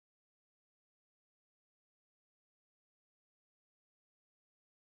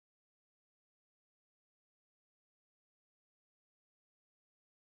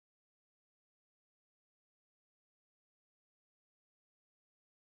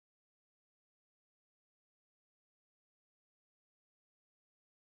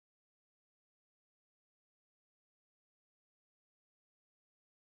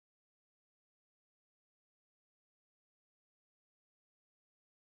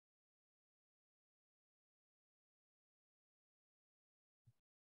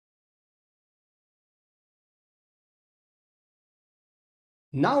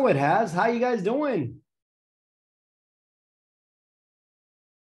Now it has. How you guys doing?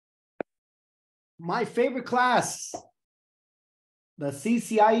 My favorite class, the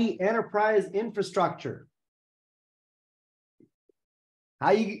CCIE Enterprise Infrastructure.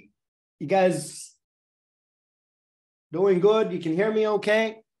 How you guys doing good? You can hear me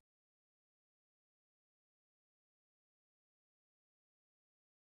okay?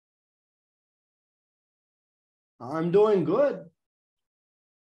 I'm doing good.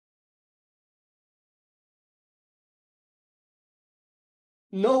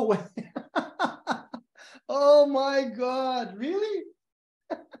 No way. Oh my God, really?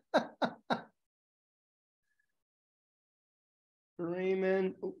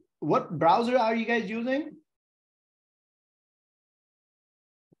 Raymond, what browser are you guys using?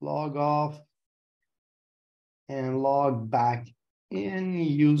 Log off and log back in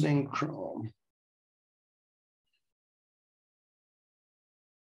using Chrome.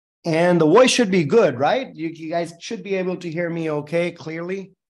 And the voice should be good, right? You guys should be able to hear me okay,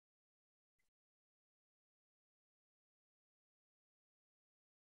 clearly.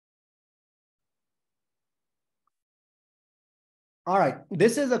 All right,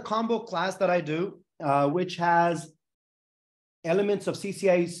 this is a combo class that I do, which has elements of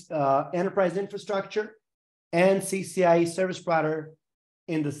CCIE's enterprise infrastructure and CCIE service provider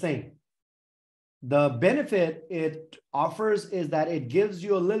in the same. The benefit it offers is that it gives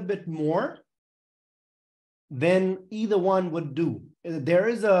you a little bit more than either one would do. There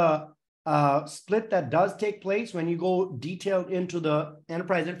is a split that does take place when you go detailed into the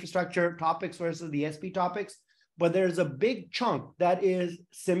enterprise infrastructure topics versus the SP topics, but there's a big chunk that is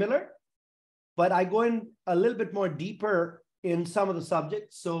similar, but I go in a little bit more deeper in some of the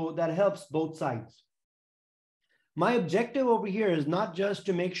subjects, so that helps both sides. My objective over here is not just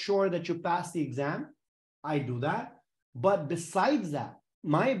to make sure that you pass the exam. I do that. But besides that,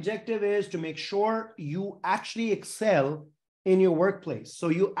 my objective is to make sure you actually excel in your workplace. So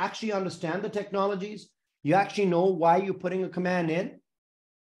you actually understand the technologies. You actually know why you're putting a command in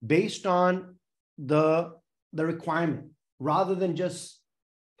based on the requirement, rather than just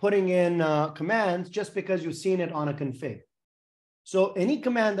putting in commands just because you've seen it on a config. So any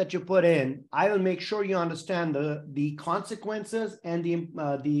command that you put in, I will make sure you understand the consequences and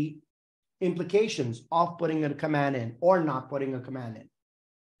the implications of putting a command in or not putting a command in.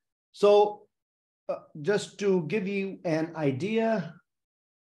 So just to give you an idea,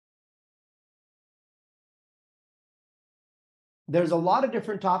 there's a lot of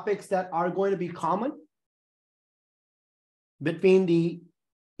different topics that are going to be common between the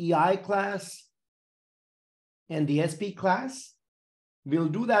EI class and the SP class. We'll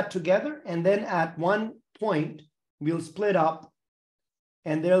do that together, and then at one point, we'll split up,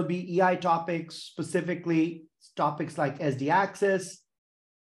 and there'll be EI topics, specifically topics like SD access,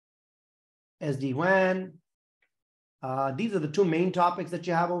 SD-WAN. These are the two main topics that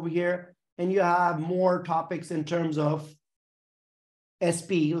you have over here, and you have more topics in terms of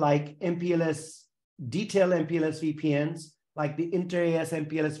SP, like MPLS, detailed MPLS VPNs, like the inter-AS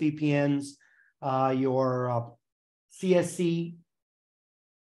MPLS VPNs, your CSC,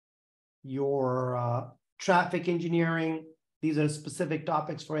 your traffic engineering. These are specific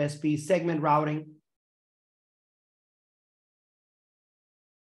topics for SP, segment routing.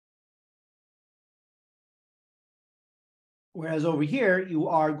 Whereas over here, you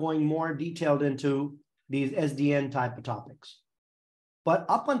are going more detailed into these SDN type of topics. But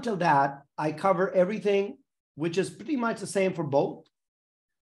up until that, I cover everything, which is pretty much the same for both.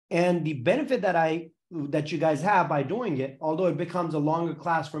 And the benefit that you guys have by doing it, although it becomes a longer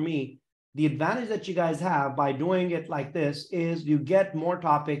class for me, the advantage that you guys have by doing it like this is you get more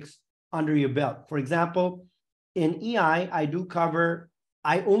topics under your belt. For example, in EI,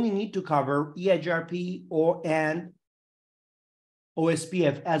 I only need to cover EIGRP and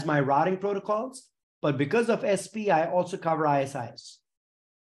OSPF as my routing protocols, but because of SP, I also cover ISIs.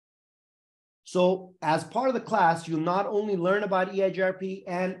 So as part of the class, you'll not only learn about EIGRP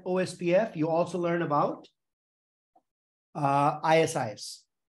and OSPF, you also learn about ISIs.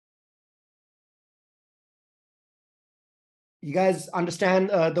 You guys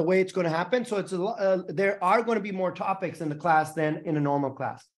understand the way it's going to happen? So it's there are going to be more topics in the class than in a normal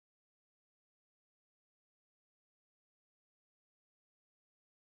class.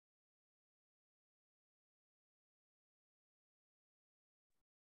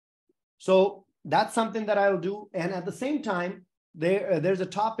 So that's something that I'll do. And at the same time, there's a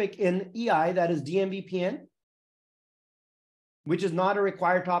topic in EI that is DMVPN, which is not a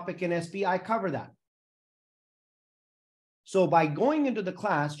required topic in SP. I cover that. So by going into the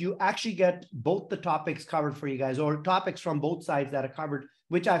class, you actually get both the topics covered for you guys, or topics from both sides that are covered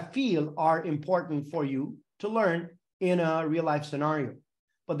which I feel are important for you to learn in a real life scenario.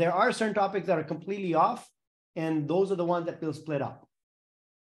 But there are certain topics that are completely off, and those are the ones that we'll split up.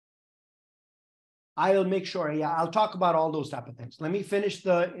 I'll make sure, I'll talk about all those type of things. Let me finish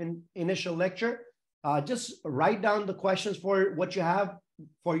the initial lecture. Just write down the questions for what you have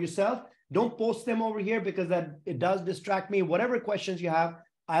for yourself. Don't post them over here because it does distract me. Whatever questions you have,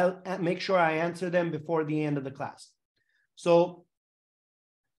 I'll make sure I answer them before the end of the class. So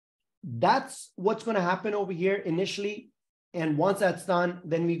that's what's going to happen over here initially. And once that's done,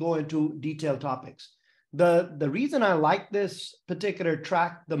 then we go into detailed topics. The reason I like this particular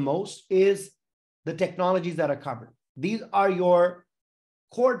track the most is the technologies that are covered. These are your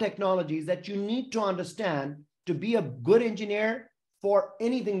core technologies that you need to understand to be a good engineer for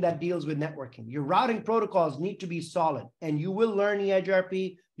anything that deals with networking. Your routing protocols need to be solid, and you will learn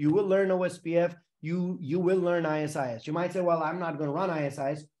EdgeRP, you will learn OSPF, you will learn ISIS. You might say, well, I'm not going to run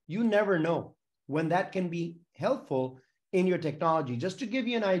ISIS. You never know when that can be helpful in your technology. Just to give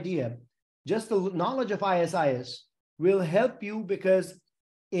you an idea, just the knowledge of ISIS will help you because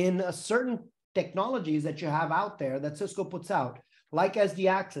in a certain technologies that you have out there that Cisco puts out, like SD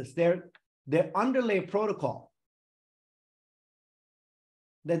Access, their underlay protocol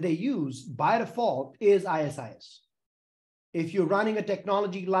that they use by default is ISIS. If you're running a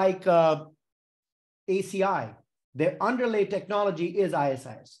technology like ACI, their underlay technology is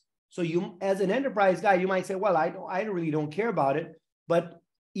ISIS. So you, as an enterprise guy, you might say, well, I really don't care about it. But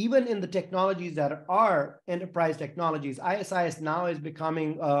even in the technologies that are enterprise technologies, ISIS now is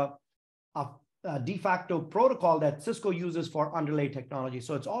becoming a de facto protocol that Cisco uses for underlay technology.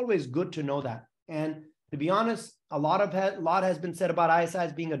 So it's always good to know that. And to be honest, a lot has been said about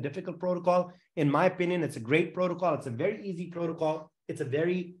ISIS being a difficult protocol. In my opinion, it's a great protocol. It's a very easy protocol. It's a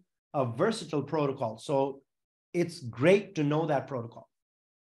very versatile protocol. So it's great to know that protocol.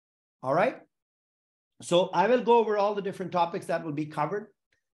 All right. So I will go over all the different topics that will be covered.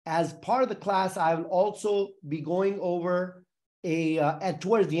 As part of the class, I will also be going over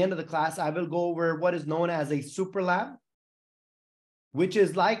towards the end of the class, I will go over what is known as a super lab, which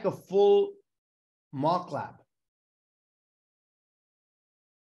is like a full mock lab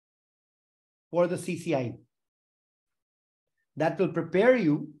for the CCIE. That will prepare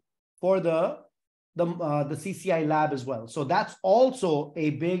you for the CCIE lab as well. So that's also a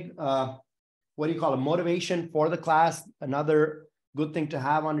big, motivation for the class. Another good thing to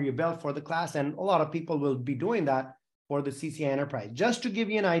have under your belt for the class. And a lot of people will be doing that for the CCIE Enterprise. Just to give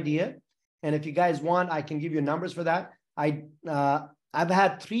you an idea, and if you guys want, I can give you numbers for that. I've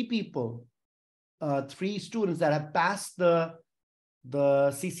had three students that have passed the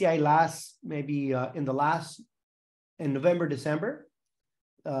CCIE in November, December,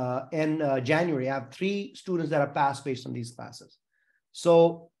 and January. I have 3 students that have passed based on these classes.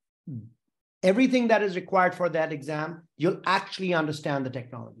 So everything that is required for that exam, you'll actually understand the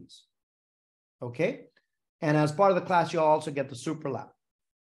technologies. Okay. And as part of the class, you'll also get the super lab.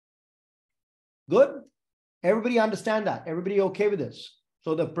 Good. Everybody understand that? Everybody okay with this?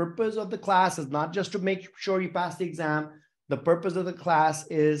 So the purpose of the class is not just to make sure you pass the exam. The purpose of the class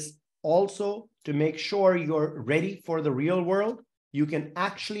is also to make sure you're ready for the real world. You can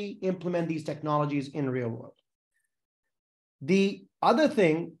actually implement these technologies in the real world. The other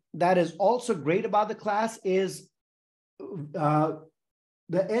thing that is also great about the class is the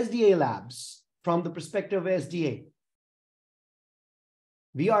SDA labs from the perspective of SDA.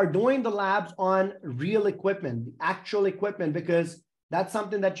 We are doing the labs on real equipment, the actual equipment, because that's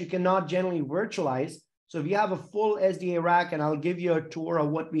something that you cannot generally virtualize. So if you have a full SDA rack, and I'll give you a tour of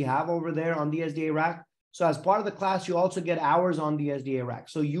what we have over there on the SDA rack. So as part of the class, you also get hours on the SDA rack.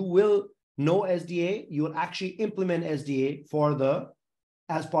 So you will know SDA, you will actually implement SDA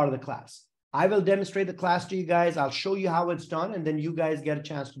as part of the class. I will demonstrate the class to you guys. I'll show you how it's done, and then you guys get a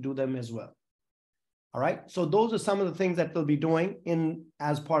chance to do them as well. All right. So those are some of the things that we'll be doing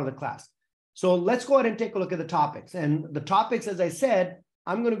as part of the class. So let's go ahead and take a look at the topics. And the topics, as I said,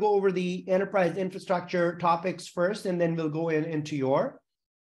 I'm going to go over the enterprise infrastructure topics first, and then we'll go into your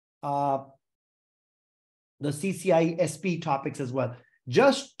the CCIE SP topics as well.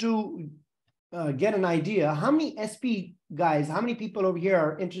 Just to get an idea, how many SP guys, how many people over here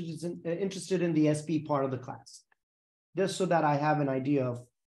are interested in the SP part of the class? Just so that I have an idea of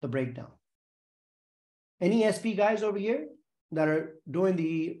the breakdown. Any SP guys over here that are doing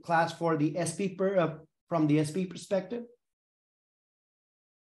the class for the SP from the SP perspective?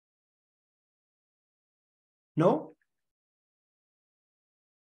 No?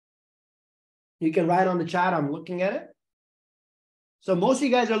 You can write on the chat. I'm looking at it. So most of you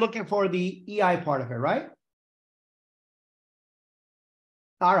guys are looking for the EI part of it, right?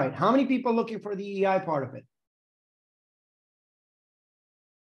 All right, how many people looking for the EI part of it?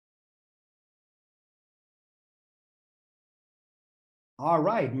 All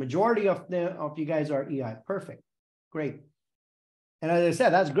right, majority of you guys are EI. Perfect, great. And as I said,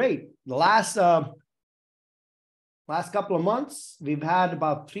 that's great. The last couple of months, we've had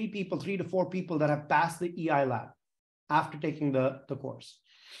about 3 to 4 people that have passed the EI lab after taking the course.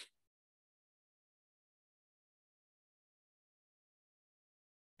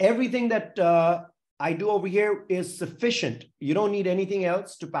 Everything that I do over here is sufficient. You don't need anything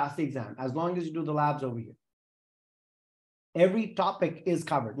else to pass the exam, as long as you do the labs over here. Every topic is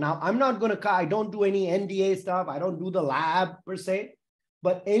covered. Now, I don't do any NDA stuff. I don't do the lab per se,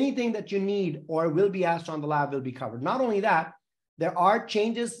 but anything that you need or will be asked on the lab will be covered. Not only that, there are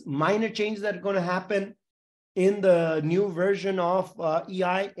changes, minor changes that are going to happen in the new version of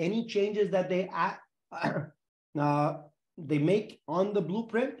EI. Any changes that they make on the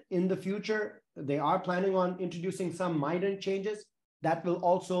blueprint in the future, they are planning on introducing some minor changes that you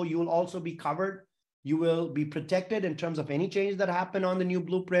will also be covered. You will be protected in terms of any changes that happen on the new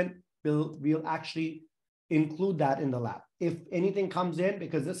blueprint. We'll actually include that in the lab. If anything comes in,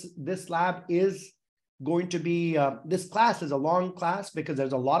 because this lab is going to be, this class is a long class because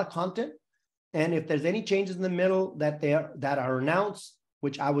there's a lot of content. And if there's any changes in the middle that are announced,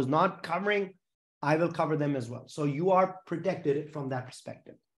 which I was not covering, I will cover them as well. So you are protected from that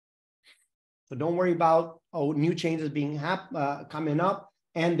perspective. So don't worry about new changes being coming up.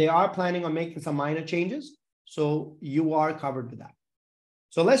 And they are planning on making some minor changes. So you are covered with that.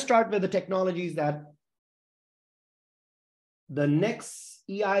 So let's start with the technologies that the next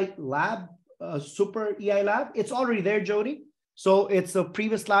EI lab, super EI lab, it's already there, Jody. So it's a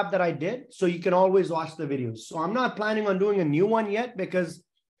previous lab that I did. So you can always watch the videos. So I'm not planning on doing a new one yet because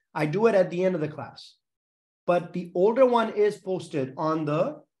I do it at the end of the class. But the older one is posted on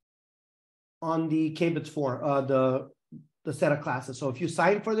the KBITS forum, the set of classes. So if you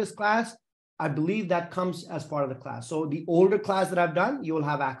sign for this class, I believe that comes as part of the class. So the older class that I've done, you will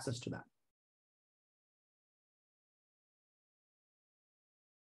have access to that.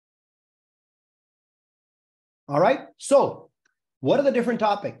 All right. So what are the different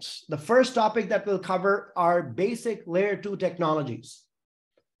topics? The first topic that we'll cover are basic layer 2 technologies.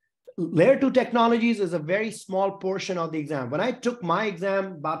 Layer 2 technologies is a very small portion of the exam. When I took my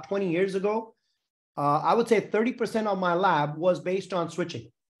exam about 20 years ago, I would say 30% of my lab was based on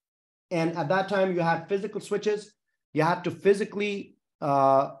switching. And at that time, you had physical switches. You had to physically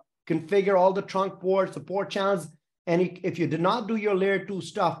configure all the trunk ports, the port channels. And if you did not do your layer 2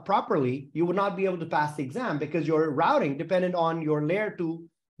 stuff properly, you would not be able to pass the exam because your routing depended on your layer 2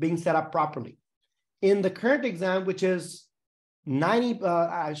 being set up properly. In the current exam, which is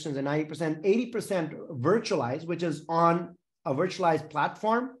 80% virtualized, which is on a virtualized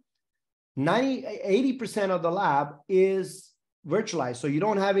platform, 80% of the lab is virtualized. So you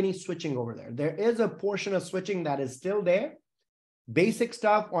don't have any switching over there. There is a portion of switching that is still there. Basic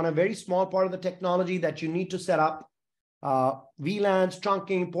stuff on a very small part of the technology that you need to set up. VLANs,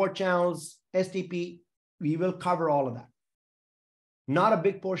 trunking, port channels, STP, we will cover all of that. Not a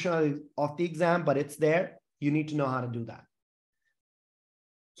big portion of the exam, but it's there. You need to know how to do that.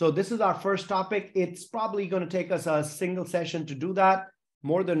 So this is our first topic. It's probably going to take us a single session to do that.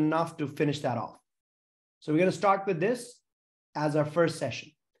 More than enough to finish that off. So we're going to start with this as our first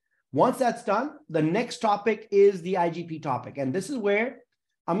session. Once that's done, the next topic is the IGP topic. And this is where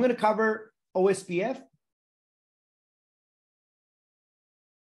I'm going to cover OSPF.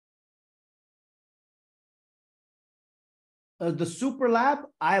 The super lab,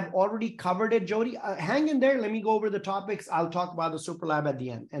 I have already covered it, Jody. Hang in there. Let me go over the topics. I'll talk about the super lab at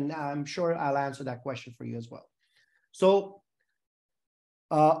the end. And I'm sure I'll answer that question for you as well. So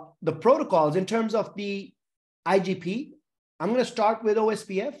the protocols in terms of the IGP, I'm going to start with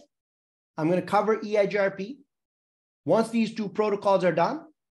OSPF. I'm going to cover EIGRP. Once these 2 protocols are done,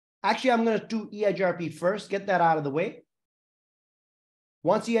 actually, I'm going to do EIGRP first, get that out of the way.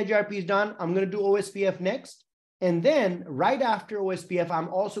 Once EIGRP is done, I'm going to do OSPF next. And then right after OSPF, I'm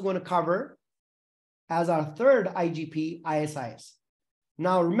also going to cover as our third IGP, ISIS.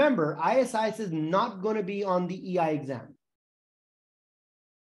 Now, remember, ISIS is not going to be on the EI exam.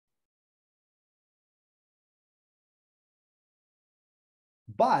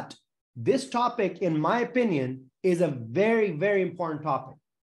 But this topic, in my opinion, is a very, very important topic.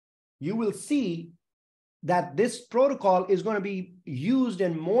 You will see that this protocol is going to be used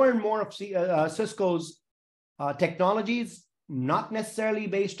in more and more of Cisco's technologies, not necessarily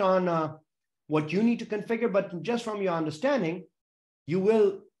based on what you need to configure, but just from your understanding, you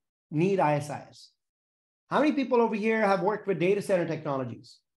will need ISIS. How many people over here have worked with data center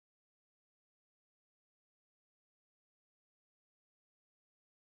technologies?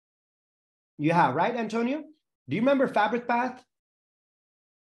 You have, right, Antonio? Do you remember Fabric Path?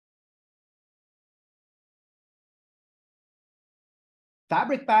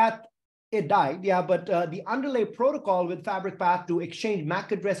 Fabric Path, it died, yeah, but the underlay protocol with Fabric Path to exchange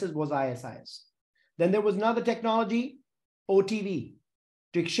MAC addresses was ISIS. Then there was another technology, OTV,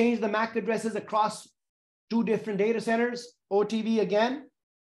 to exchange the MAC addresses across two different data centers. OTV again,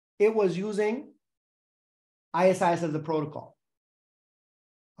 it was using ISIS as the protocol.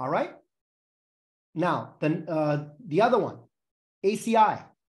 All right. Now, then the other one, ACI,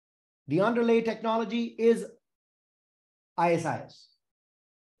 the underlay technology is ISIS.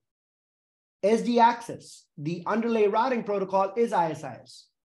 SD access, the underlay routing protocol is ISIS.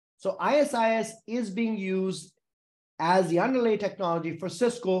 So ISIS is being used as the underlay technology for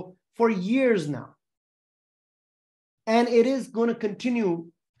Cisco for years now. And it is going to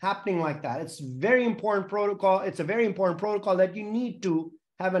continue happening like that. It's a very important protocol. It's a very important protocol that you need to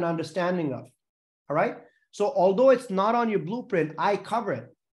have an understanding of. All right. So although it's not on your blueprint, I cover it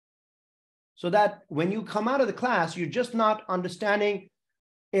so that when you come out of the class, you're just not understanding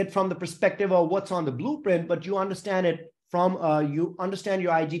it from the perspective of what's on the blueprint, but you understand it from, you understand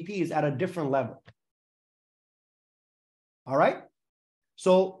your IGPs at a different level. All right.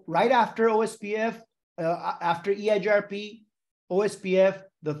 So right after OSPF, after EIGRP, OSPF,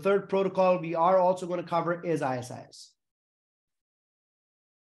 the third protocol we are also going to cover is ISIS.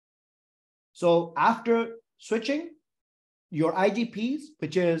 So after switching, your IGPs,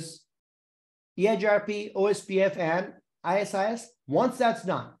 which is EIGRP, OSPF, and ISIS, once that's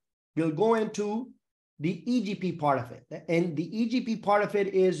done, we'll go into the EGP part of it. And the EGP part of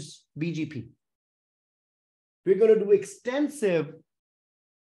it is BGP. We're going to do extensive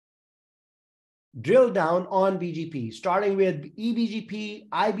drill down on BGP, starting with eBGP,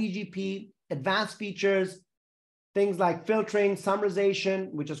 iBGP, advanced features, things like filtering,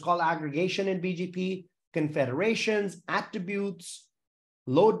 summarization, which is called aggregation in BGP, confederations, attributes,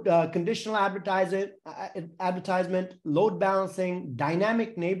 load conditional advertisement, load balancing,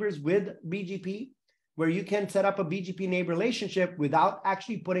 dynamic neighbors with BGP, where you can set up a BGP neighbor relationship without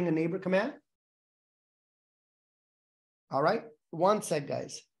actually putting a neighbor command. All right, one sec,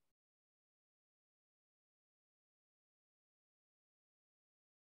 guys.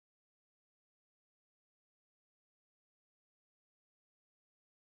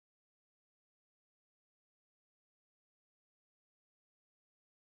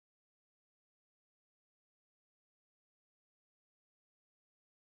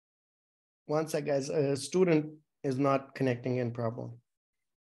 One sec, guys. A student is not connecting in problem.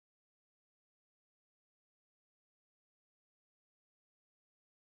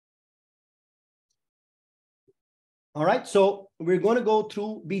 All right, so we're going to go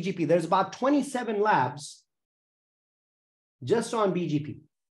through BGP. There's about 27 labs just on BGP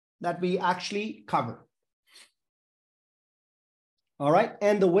that we actually cover. All right,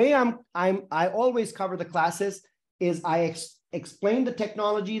 and the way I always cover the classes is I explain the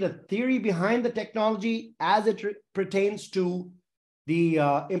technology, the theory behind the technology as it pertains to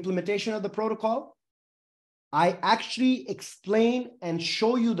the implementation of the protocol. I actually explain and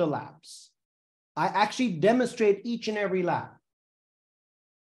show you the labs. I actually demonstrate each and every lab.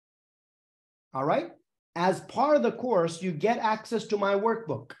 All right. As part of the course, you get access to my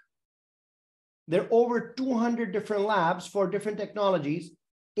workbook. There are over 200 different labs for different technologies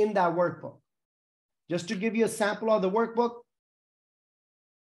in that workbook. Just to give you a sample of the workbook.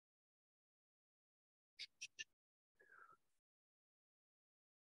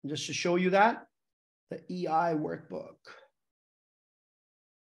 Just to show you that, the EI workbook.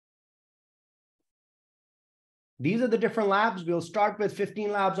 These are the different labs. We'll start with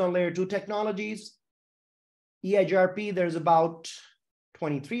 15 labs on layer 2 technologies. EIGRP, there's about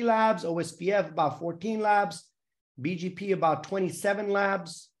 23 labs. OSPF, about 14 labs. BGP, about 27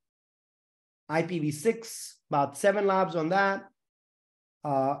 labs. IPv6, about 7 labs on that.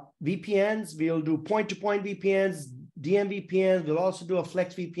 VPNs, we'll do point-to-point VPNs, DM VPNs. We'll also do a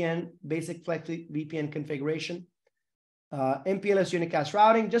Flex VPN, basic Flex VPN configuration. MPLS unicast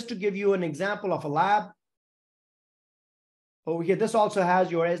routing, just to give you an example of a lab. Over here, this also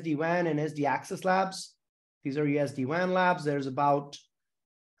has your SD-WAN and SD access labs. These are your SD-WAN labs. There's about,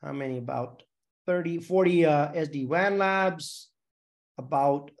 how many? About 40 SD-WAN labs,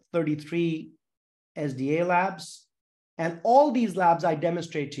 about 33 SDA labs. And all these labs I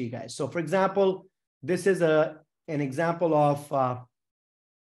demonstrate to you guys. So for example, this is an example of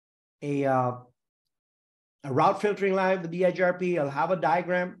a route filtering lab with the EIGRP. I'll have a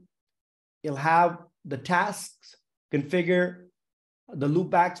diagram. It'll have the tasks, configure the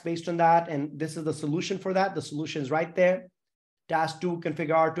loopbacks based on that. And this is the solution for that. The solution is right there. Task 2, configure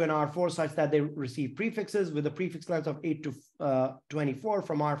R2 and R4 such that they receive prefixes with a prefix length of 8 to 24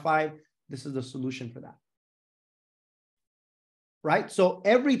 from R5. This is the solution for that. Right? So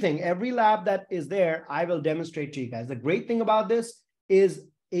everything, every lab that is there, I will demonstrate to you guys. The great thing about this is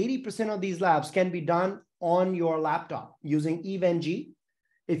 80% of these labs can be done on your laptop using EVNG.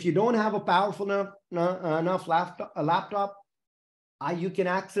 If you don't have a powerful enough laptop, you can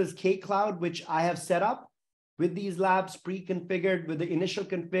access K-Cloud, which I have set up with these labs pre-configured with the initial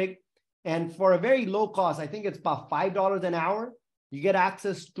config. And for a very low cost, I think it's about $5 an hour, you get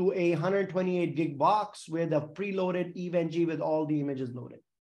access to a 128 gig box with a preloaded EVNG with all the images loaded,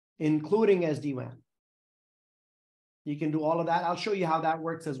 including SD-WAN. You can do all of that. I'll show you how that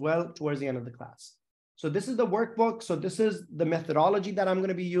works as well towards the end of the class. So this is the workbook. So this is the methodology that I'm going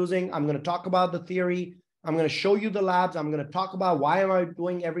to be using. I'm going to talk about the theory. I'm going to show you the labs. I'm going to talk about why am I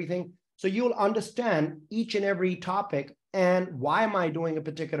doing everything. So you'll understand each and every topic and why am I doing a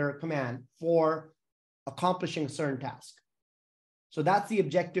particular command for accomplishing a certain task. So that's the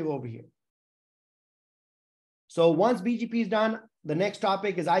objective over here. So once BGP is done, the next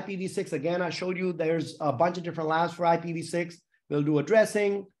topic is IPv6. Again, I showed you there's a bunch of different labs for IPv6. We'll do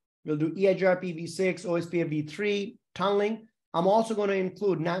addressing. We'll do EIGRPv6, OSPF-v3, tunneling. I'm also going to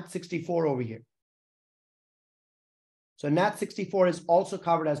include NAT64 over here. So NAT64 is also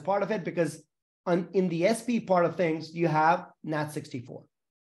covered as part of it because in the SP part of things, you have NAT64.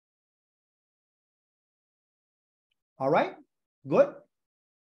 All right, good.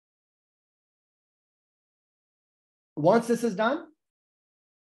 Once this is done,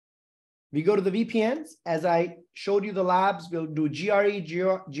 we go to the VPNs. As I showed you the labs, we'll do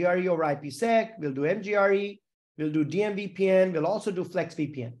GRE over IPsec, we'll do MGRE, we'll do DMVPN, we'll also do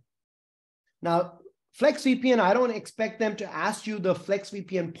FlexVPN. Now, FlexVPN, I don't expect them to ask you the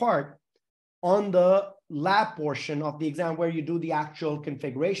FlexVPN part on the lab portion of the exam where you do the actual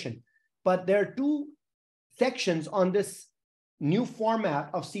configuration. But there are two sections on this new format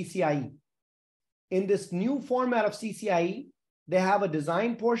of CCIE. In this new format of CCIE, they have a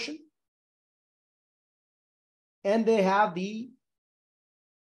design portion and they have the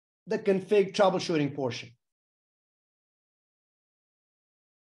config troubleshooting portion.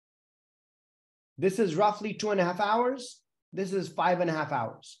 This is roughly 2.5 hours. This is 5.5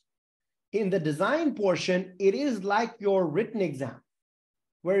 hours. In the design portion, it is like your written exam,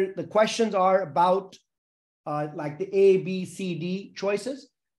 where the questions are about like the A, B, C, D choices,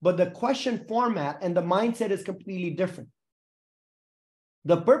 but the question format and the mindset is completely different.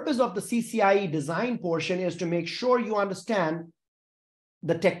 The purpose of the CCIE design portion is to make sure you understand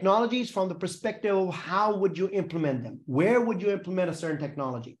the technologies from the perspective of how would you implement them? Where would you implement a certain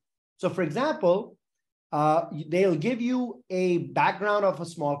technology? So for example, they'll give you a background of a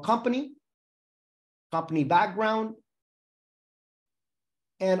small company background,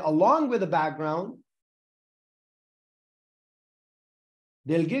 and along with the background,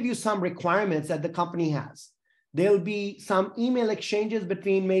 they'll give you some requirements that the company has. There'll be some email exchanges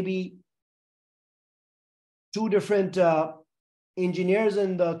between maybe two different engineers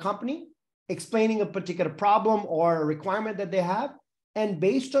in the company explaining a particular problem or a requirement that they have. And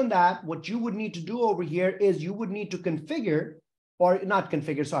based on that, what you would need to do over here is you would need to configure, or not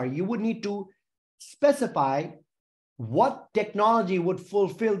configure, sorry, you would need to specify what technology would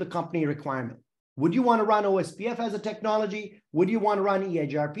fulfill the company requirement. Would you want to run OSPF as a technology? Would you want to run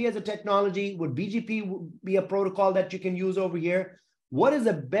EIGRP as a technology? Would BGP be a protocol that you can use over here? What is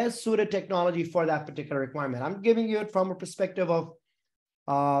the best suited technology for that particular requirement? I'm giving you it from a perspective of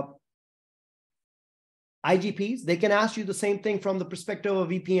IGPs. They can ask you the same thing from the perspective of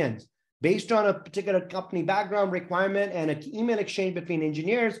VPNs. Based on a particular company background requirement and an email exchange between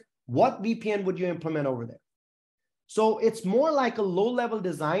engineers, what VPN would you implement over there? So it's more like a low-level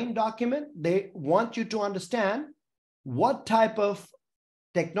design document. They want you to understand what type of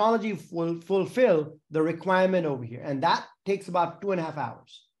technology will fulfill the requirement over here. And that takes about 2.5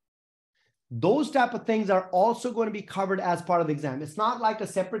 hours. Those type of things are also going to be covered as part of the exam. It's not like a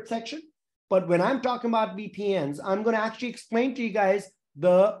separate section, but when I'm talking about VPNs, I'm going to actually explain to you guys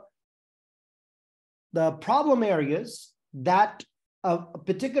the problem areas that a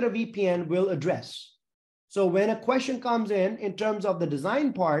particular VPN will address. So when a question comes in terms of the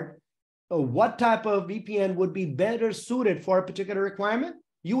design part, what type of VPN would be better suited for a particular requirement,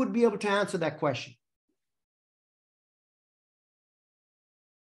 you would be able to answer that question.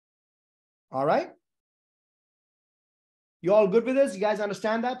 All right. You all good with this? You guys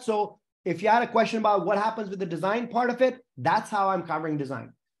understand that? So if you had a question about what happens with the design part of it, that's how I'm covering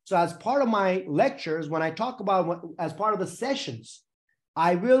design. So as part of my lectures, when I talk about as part of the sessions,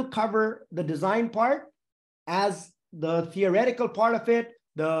 I will cover the design part as the theoretical part of it,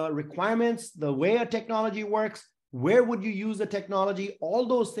 the requirements, the way a technology works, where would you use the technology, all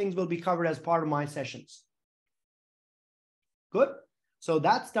those things will be covered as part of my sessions. Good. So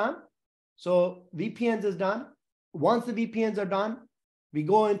that's done. So VPNs is done. Once the VPNs are done, we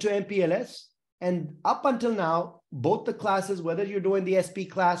go into MPLS. And up until now, both the classes, whether you're doing the SP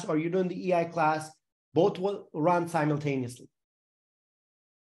class or you're doing the EI class, both will run simultaneously.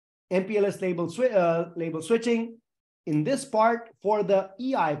 MPLS label switching. In this part, for the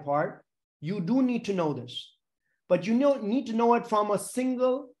EI part, you do need to know this. But you need to know it from a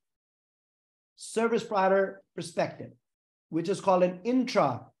single service provider perspective, which is called an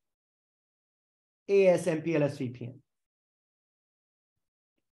intra AS MPLS VPN.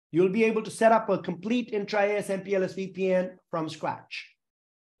 You'll be able to set up a complete intra AS MPLS VPN from scratch.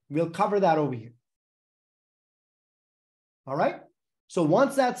 We'll cover that over here. All right. So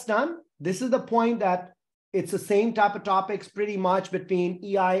once that's done, this is the point that it's the same type of topics pretty much between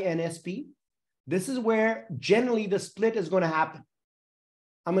EI and SP. This is where generally the split is going to happen.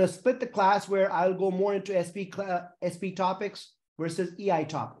 I'm going to split the class where I'll go more into SP topics versus EI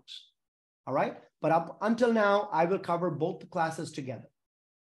topics. All right. But up until now, I will cover both the classes together.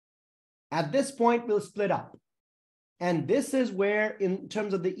 At this point, we'll split up. And this is where, in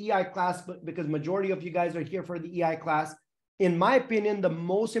terms of the EI class, because majority of you guys are here for the EI class, in my opinion, the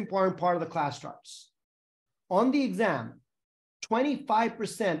most important part of the class starts. On the exam,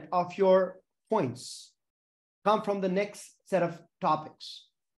 25% of your points come from the next set of topics.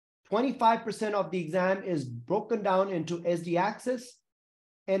 25% of the exam is broken down into SD access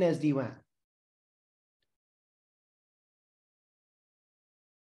and SD-WAN.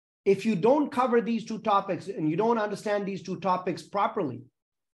 If you don't cover these two topics and you don't understand these two topics properly,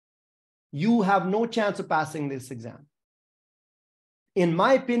 you have no chance of passing this exam. In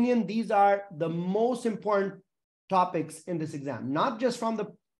my opinion, these are the most important topics in this exam, not just from the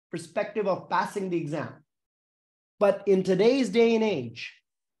perspective of passing the exam, but in today's day and age,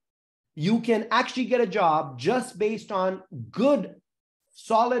 you can actually get a job just based on good,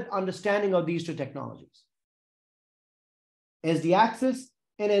 solid understanding of these two technologies. SD access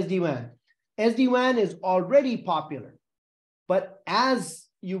and SD-WAN. SD-WAN is already popular, but as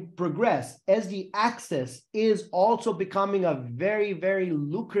you progress, SD access is also becoming a very, very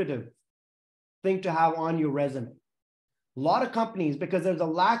lucrative thing to have on your resume. A lot of companies, because there's a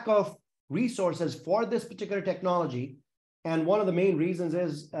lack of resources for this particular technology, and one of the main reasons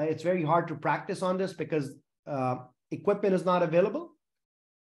is it's very hard to practice on this because equipment is not available.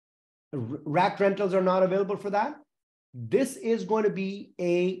 Rack rentals are not available for that. This is going to be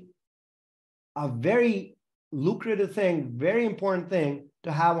a very lucrative thing, very important thing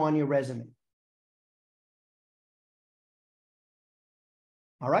to have on your resume.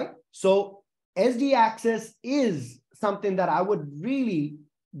 All right. So SD access is something that I would really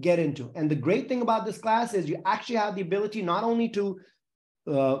get into. And the great thing about this class is you actually have the ability not only to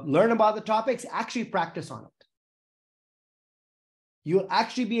learn about the topics, actually practice on it. You'll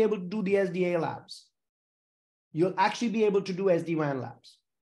actually be able to do the SDA labs. You'll actually be able to do SD-WAN labs.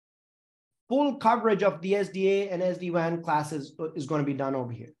 Full coverage of the SDA and SD-WAN classes is going to be done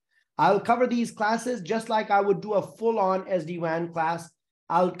over here. I'll cover these classes just like I would do a full-on SD-WAN class.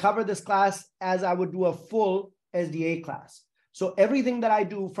 I'll cover this class as I would do a full SDA class. So everything that I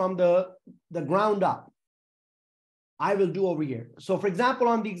do from the ground up, I will do over here. So for example,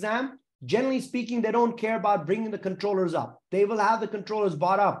 on the exam, generally speaking, they don't care about bringing the controllers up. They will have the controllers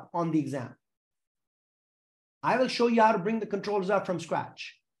brought up on the exam. I will show you how to bring the controllers up from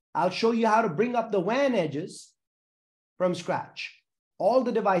scratch. I'll show you how to bring up the WAN edges from scratch, all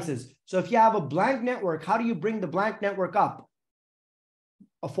the devices. So if you have a blank network, how do you bring the blank network up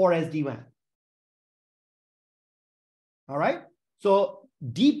for SD-WAN? All right. So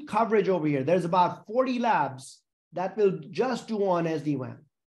deep coverage over here. There's about 40 labs that will just do on SD-WAN.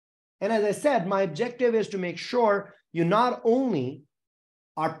 And as I said, my objective is to make sure you not only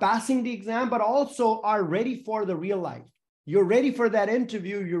are passing the exam, but also are ready for the real life. You're ready for that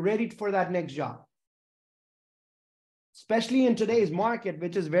interview. You're ready for that next job. Especially in today's market,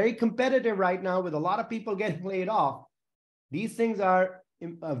 which is very competitive right now with a lot of people getting laid off. These things are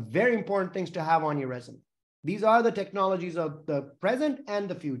very important things to have on your resume. These are the technologies of the present and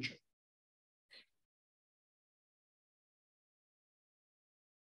the future.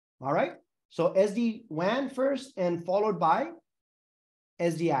 All right. So SD-WAN first and followed by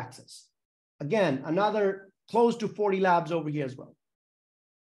SD access. Again, another close to 40 labs over here as well.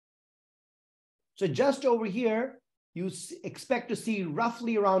 So just over here, you expect to see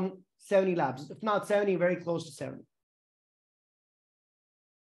roughly around 70 labs, if not 70, very close to 70.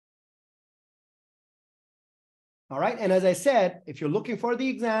 All right, and as I said, if you're looking for the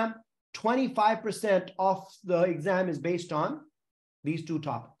exam, 25% of the exam is based on these two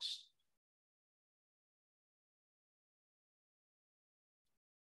topics.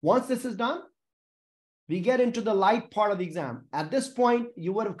 Once this is done, we get into the light part of the exam. At this point,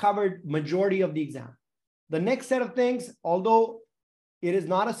 you would have covered majority of the exam. The next set of things, although it is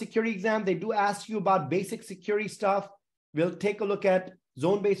not a security exam, they do ask you about basic security stuff. We'll take a look at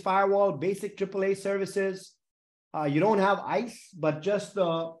zone-based firewall, basic AAA services. You don't have ICE, but just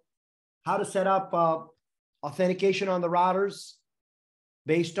how to set up authentication on the routers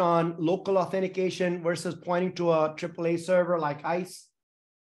based on local authentication versus pointing to a AAA server like ICE,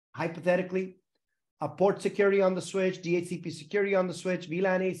 hypothetically. Port security on the switch, DHCP security on the switch,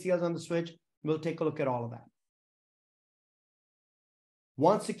 VLAN ACLs on the switch. We'll take a look at all of that.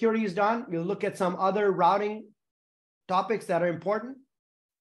 Once security is done, we'll look at some other routing topics that are important.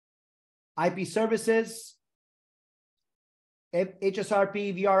 IP services,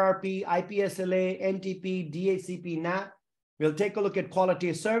 HSRP, VRRP, IPSLA, NTP, DHCP, NAT. We'll take a look at quality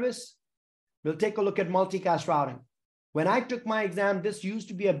of service. We'll take a look at multicast routing. When I took my exam, this used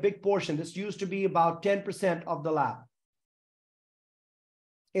to be a big portion. This used to be about 10% of the lab,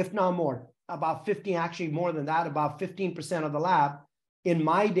 if not more, about 15, actually more than that, about 15% of the lab in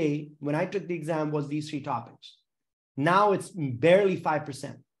my day when I took the exam was these three topics. Now it's barely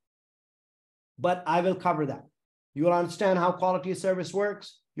 5%, but I will cover that. You will understand how quality of service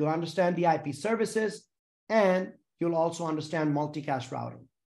works. You'll understand the IP services, and you'll also understand multicast routing.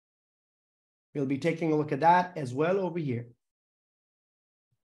 We'll be taking a look at that as well over here.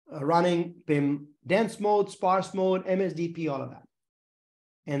 Running PIM dense mode, sparse mode, MSDP, all of that.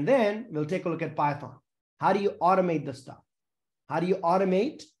 And then we'll take a look at Python. How do you automate the stuff? How do you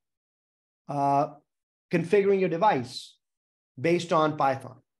automate configuring your device based on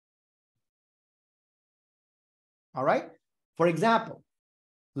Python? All right. For example,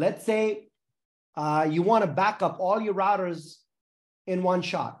 let's say you want to back up all your routers in one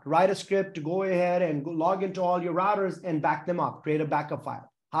shot. Write a script to go ahead and log into all your routers and back them up, create a backup file.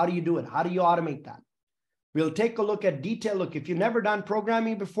 How do you do it? How do you automate that? We'll take a look at detail. Look, if you've never done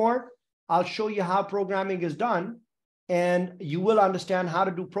programming before, I'll show you how programming is done, and you will understand how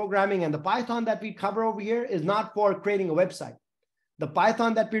to do programming. And the Python that we cover over here is not for creating a website. The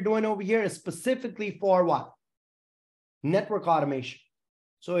Python that we're doing over here is specifically for what? Network automation.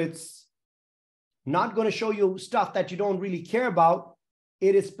 So it's not going to show you stuff that you don't really care about.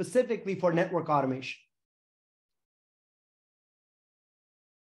 It is specifically for network automation.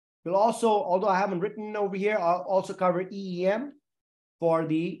 We'll also, although I haven't written over here, I'll also cover EEM for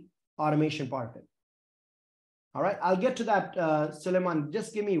the automation part of it. All right, I'll get to that, Suleiman.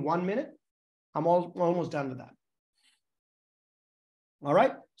 Just give me 1 minute. I'm almost done with that. All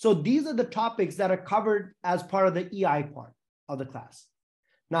right, so these are the topics that are covered as part of the EI part of the class.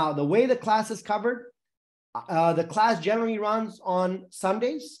 Now, the way the class is covered, the class generally runs on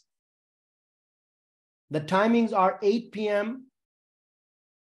Sundays. The timings are 8 p.m.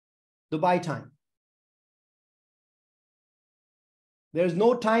 Dubai time. There's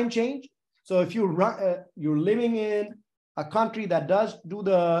no time change. So if you you're living in a country that does do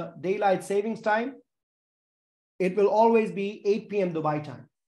the daylight savings time, it will always be 8 p.m. Dubai time.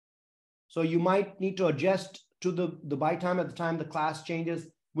 So you might need to adjust to the Dubai time at the time the class changes,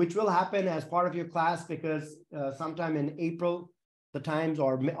 which will happen as part of your class because sometime in April, the times,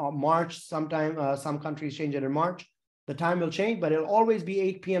 or March, sometime some countries change it in March. The time will change, but it'll always be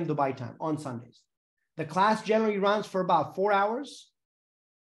 8 p.m. Dubai time on Sundays. The class generally runs for about 4 hours.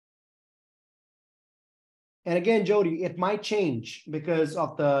 And again, Jody, it might change because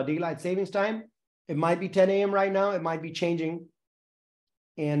of the daylight savings time. It might be 10 a.m. right now. It might be changing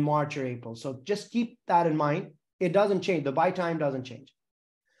in March or April. So just keep that in mind. It doesn't change. The Dubai time doesn't change.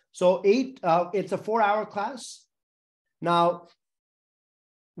 So it's a 4-hour class. Now,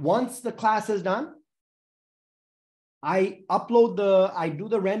 once the class is done, I do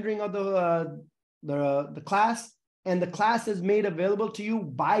the rendering of the class, and the class is made available to you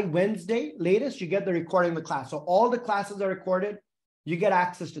by Wednesday latest. You get the recording of the class. So all the classes are recorded. You get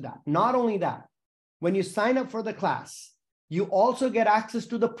access to that. Not only that, when you sign up for the class, you also get access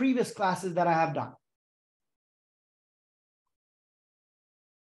to the previous classes that I have done.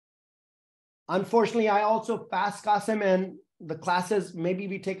 Unfortunately, I also fast Qasim, and the classes, maybe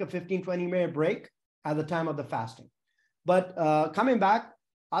we take a 15-20 minute break at the time of the fasting. But coming back,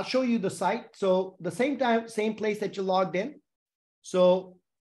 I'll show you the site. So the same place that you logged in. So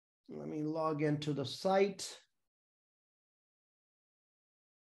let me log into the site.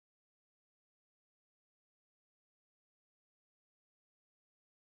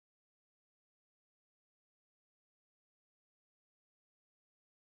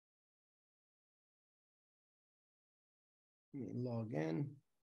 Let me log in.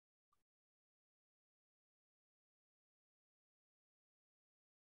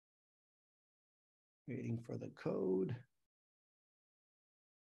 Waiting for the code.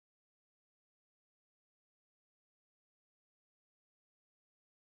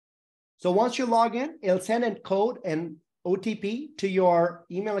 So once you log in, it'll send a code and OTP to your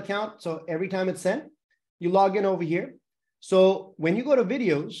email account. So every time it's sent, you log in over here. So when you go to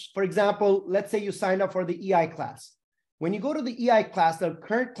videos, for example, let's say you signed up for the EI class. When you go to the EI class, the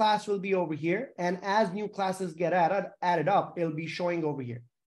current class will be over here. And as new classes get added up, it'll be showing over here.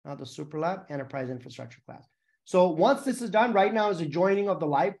 Now the Superlab Enterprise Infrastructure class. So once this is done, right now is a joining of the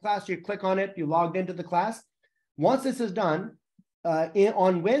live class. You click on it, you logged into the class. Once this is done,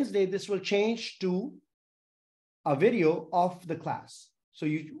 on Wednesday, this will change to a video of the class. So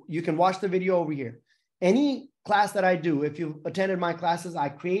you can watch the video over here. Any class that I do, if you've attended my classes, I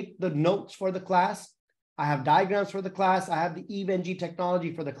create the notes for the class. I have diagrams for the class. I have the EVNG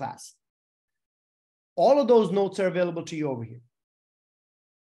technology for the class. All of those notes are available to you over here.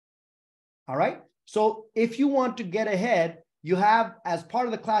 All right. So if you want to get ahead, you have, as part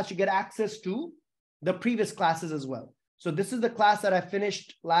of the class, you get access to the previous classes as well. So this is the class that I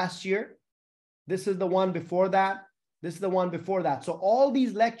finished last year. This is the one before that. This is the one before that. So all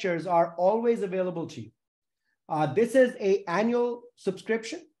these lectures are always available to you. This is an annual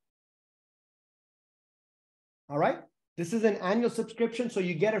subscription. All right. This is an annual subscription. So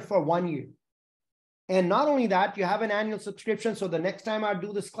you get it for 1 year. And not only that, you have an annual subscription. So the next time I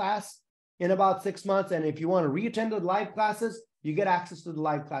do this class in about 6 months, and if you want to re-attend the live classes, you get access to the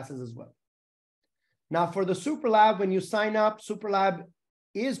live classes as well. Now for the Superlab, when you sign up, Superlab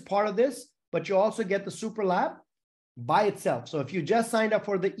is part of this, but you also get the Superlab by itself. So if you just signed up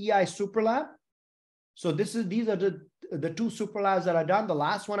for the EI Superlab, so these are the two Superlabs that I've done. The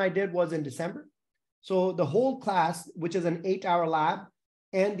last one I did was in December. So the whole class, which is an 8-hour lab,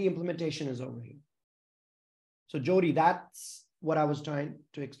 and the implementation is over here. So Jody, that's what I was trying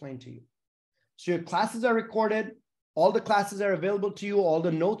to explain to you. So your classes are recorded. All the classes are available to you. All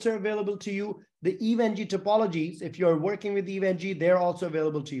the notes are available to you. The EVNG topologies, if you're working with EVNG, they're also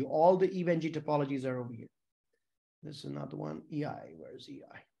available to you. All the EVNG topologies are over here. This is not the one. EI, where's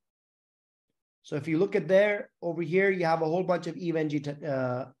EI? So if you look at there, over here, you have a whole bunch of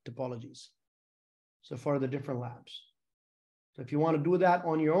EVNG topologies. So for the different labs. So if you want to do that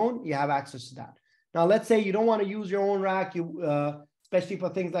on your own, you have access to that. Now, let's say you don't want to use your own rack, especially for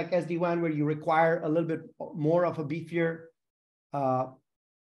things like SD-WAN, where you require a little bit more of a beefier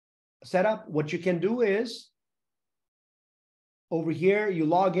setup. What you can do is over here, you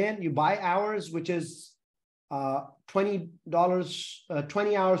log in, you buy hours, which is $20,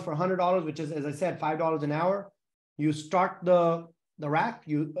 20 hours for $100, which is, as I said, $5 an hour. You start the rack.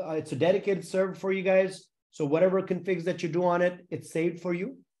 It's a dedicated server for you guys. So whatever configs that you do on it, it's saved for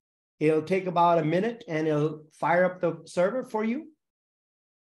you. It'll take about a minute and it'll fire up the server for you.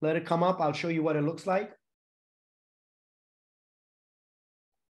 Let it come up. I'll show you what it looks like.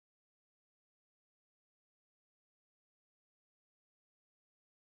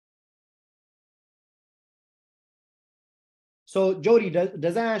 So Jody,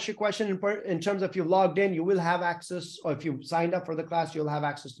 does that answer your question in terms of if you logged in, you will have access, or if you signed up for the class, you'll have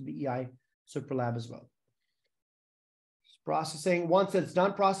access to the EI Superlab as well. Processing, once it's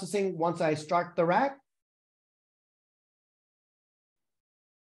done processing, once I start the rack,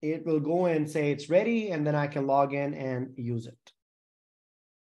 it will go and say it's ready, and then I can log in and use it.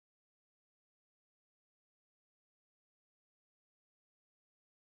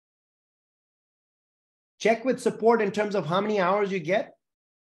 Check with support in terms of how many hours you get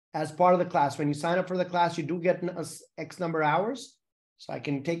as part of the class. When you sign up for the class, you do get an X number of hours. So I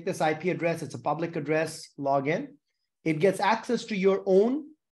can take this IP address, it's a public address, log in. It gets access to your own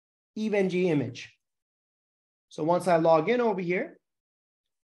EVNG image. So once I log in over here,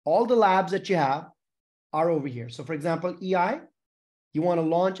 all the labs that you have are over here. So for example, EI, you want to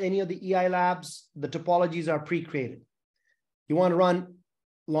launch any of the EI labs, the topologies are pre-created. You want to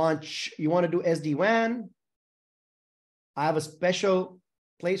launch, you want to do SD-WAN. I have a special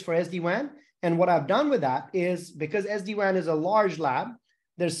place for SD-WAN. And what I've done with that is, because SD-WAN is a large lab,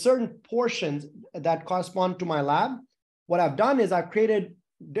 there's certain portions that correspond to my lab. What I've done is I've created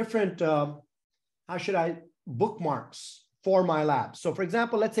different, bookmarks for my lab. So for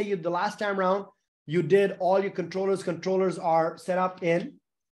example, let's say the last time around, you did all your controllers. Controllers are set up in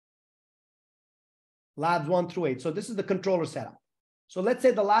labs 1 through 8. So this is the controller setup. So let's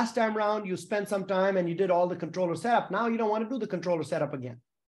say the last time around, you spent some time and you did all the controller setup. Now you don't want to do the controller setup again.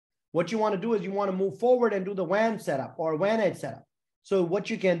 What you want to do is you want to move forward and do the WAN setup or WAN edge setup. So what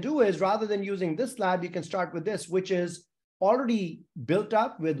you can do is, rather than using this lab, you can start with this, which is already built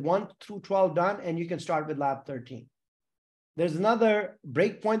up with 1 through 12 done, and you can start with lab 13. There's another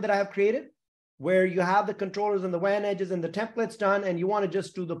breakpoint that I have created where you have the controllers and the WAN edges and the templates done, and you want to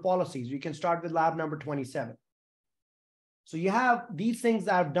just do the policies. You can start with lab number 27. So you have these things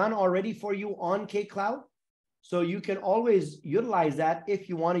that I've done already for you on K-Cloud. So you can always utilize that if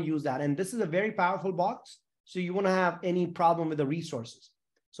you want to use that. And this is a very powerful box. So you won't have any problem with the resources.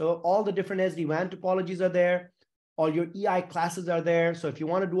 So all the different SD-WAN topologies are there. All your EI classes are there. So if you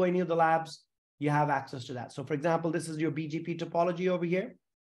want to do any of the labs, you have access to that. So for example, this is your BGP topology over here.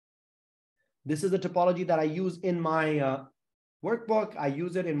 This is the topology that I use in my workbook. I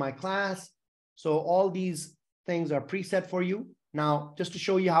use it in my class. So all these things are preset for you. Now, just to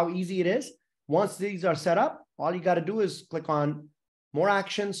show you how easy it is, once these are set up, all you got to do is click on more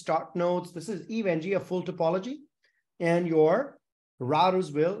actions, start nodes. This is EVNG, a full topology, and your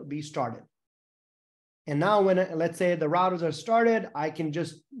routers will be started. And now when, let's say the routers are started, I can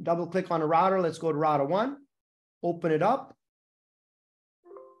just double click on a router. Let's go to router 1, open it up.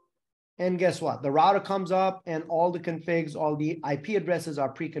 And guess what? The router comes up and all the configs, all the IP addresses are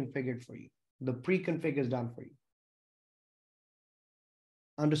pre-configured for you. The pre-config is done for you.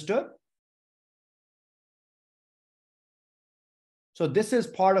 Understood? So this is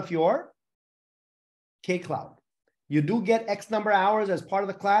part of your K-Cloud. You do get X number of hours as part of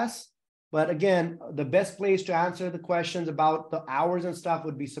the class, but again, the best place to answer the questions about the hours and stuff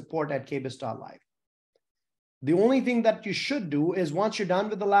would be support@kbis.live. The only thing that you should do is once you're done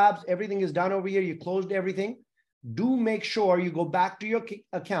with the labs, everything is done over here, you closed everything, do make sure you go back to your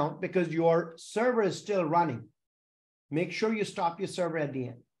account because your server is still running. Make sure you stop your server at the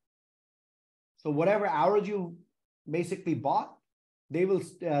end. So whatever hours you basically bought, they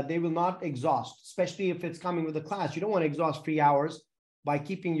will not exhaust, especially if it's coming with a class. You don't want to exhaust free hours by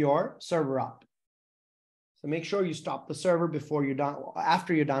keeping your server up. So make sure you stop the server before you're done,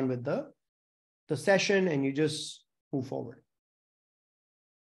 after you're done with the session, and you just move forward.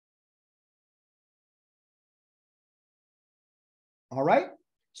 All right.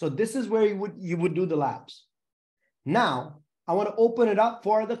 So this is where you would do the labs. Now, I want to open it up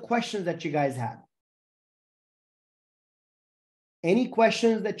for the questions that you guys had. Any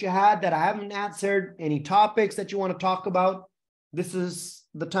questions that you had that I haven't answered, any topics that you want to talk about, this is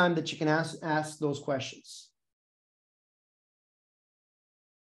the time that you can ask those questions.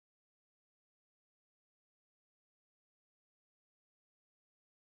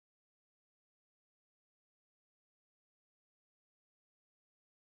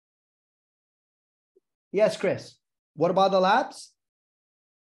 Yes, Chris. What about the labs?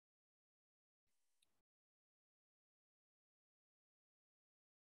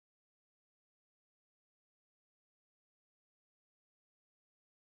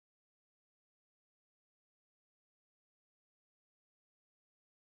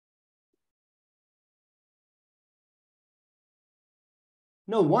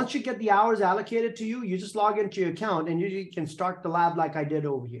 No, once you get the hours allocated to you, you just log into your account and you can start the lab like I did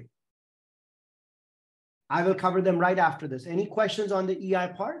over here. I will cover them right after this. Any questions on the EI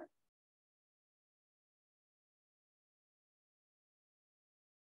part?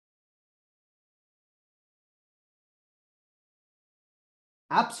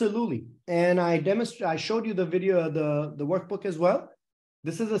 Absolutely. And I showed you the video, the workbook as well.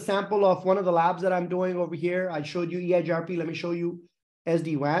 This is a sample of one of the labs that I'm doing over here. I showed you EIGRP. Let me show you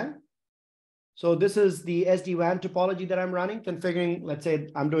SD-WAN. So this is the SD-WAN topology that I'm running, configuring, let's say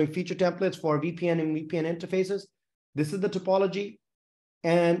I'm doing feature templates for VPN and VPN interfaces. This is the topology,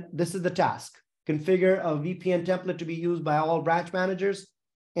 and this is the task. Configure a VPN template to be used by all branch managers.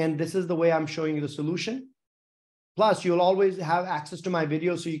 And this is the way I'm showing you the solution. Plus, you'll always have access to my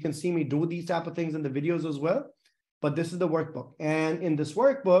videos, so you can see me do these type of things in the videos as well. But this is the workbook. And in this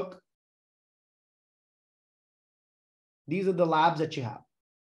workbook, these are the labs that you have.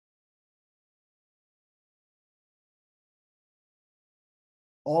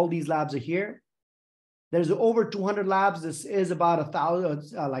 All these labs are here. There's over 200 labs. This is about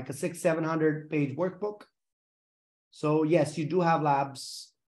 1,000, like a 600-700 page workbook. So yes, you do have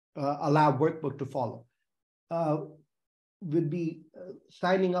labs, a lab workbook to follow. Would be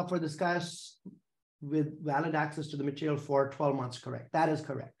signing up for this class with valid access to the material for 12 months, correct? That is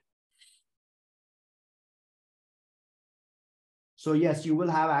correct. So yes, you will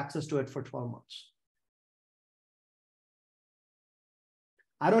have access to it for 12 months.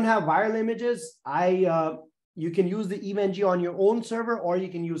 I don't have viral images. You can use the EVNG on your own server, or you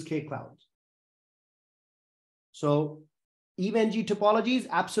can use K-Cloud. So EVNG topologies,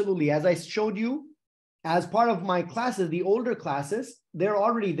 absolutely. As I showed you, as part of my classes, the older classes, they're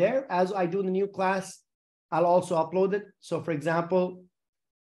already there. As I do the new class, I'll also upload it. So for example,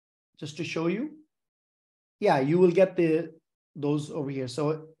 just to show you, yeah, you will get those over here.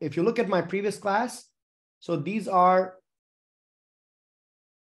 So if you look at my previous class, so these are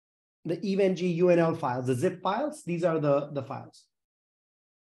the EVNG UNL files, the zip files. These are the files.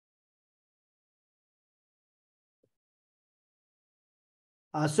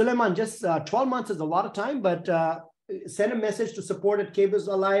 Suleiman, just 12 months is a lot of time, but send a message to support at Cables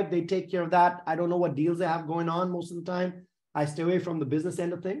Alive. They take care of that. I don't know what deals they have going on most of the time. I stay away from the business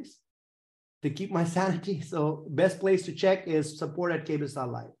end of things to keep my sanity. So best place to check is support at Cables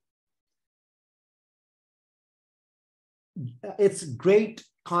Alive. It's great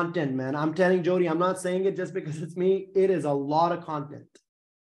content, man. I'm telling Jody, I'm not saying it just because it's me. It is a lot of content.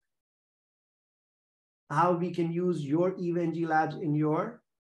 How we can use your EVNG labs in your,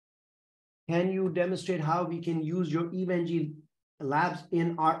 can you demonstrate how we can use your EVNG labs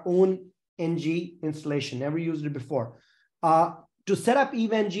in our own NG installation? Never used it before. To set up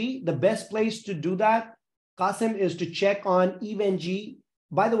EVNG, the best place to do that, Qasim, is to check on EVNG.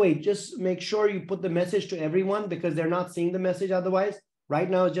 By the way, just make sure you put the message to everyone because they're not seeing the message otherwise. Right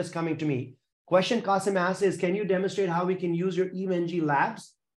now, it's just coming to me. Question Qasim asks is, can you demonstrate how we can use your EVNG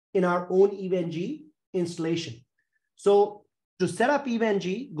labs in our own EVNG installation? So to set up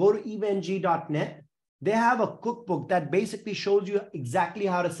EVNG, go to evng.net. They have a cookbook that basically shows you exactly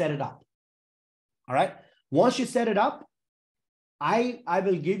how to set it up. All right. Once you set it up, I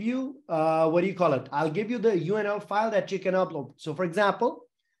will give you, what do you call it? I'll give you the UNL file that you can upload. So for example,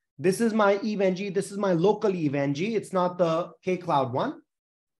 this is my EVNG. This is my local EVNG. It's not the K-Cloud one.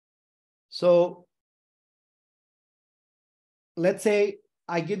 So let's say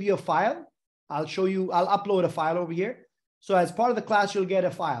I give you a file. I'll show you, I'll upload a file over here. So as part of the class, you'll get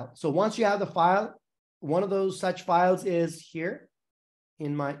a file. So once you have the file, one of those such files is here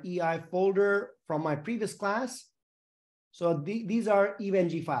in my EI folder from my previous class. So these are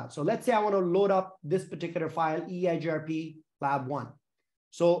EVNG files. So let's say I want to load up this particular file, EIGRP lab 1.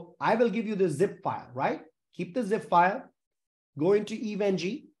 So I will give you the zip file, right? Keep the zip file, go into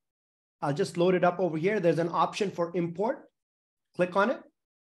EVNG. I'll just load it up over here. There's an option for import. Click on it,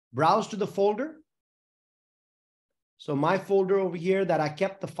 browse to the folder. So my folder over here that I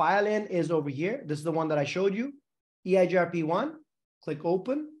kept the file in is over here. This is the one that I showed you, EIGRP1. Click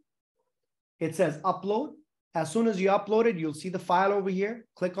open. It says upload. As soon as you upload it, you'll see the file over here.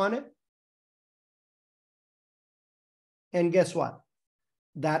 Click on it. And guess what?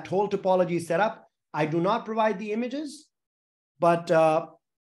 That whole topology is set up. I do not provide the images, but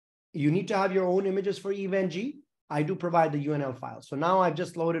you need to have your own images for EVNG. I do provide the UNL file. So now I've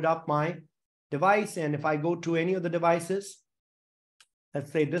just loaded up my device. And if I go to any of the devices,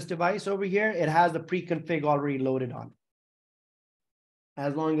 let's say this device over here, it has the pre-config already loaded on,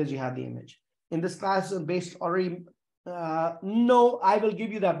 as long as you have the image. In this class based already, no, I will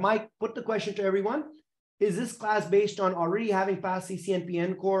give you that. Mike, put the question to everyone. Is this class based on already having passed CCNP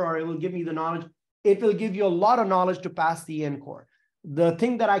NCore, or it will give me the knowledge? It will give you a lot of knowledge to pass the NCore. The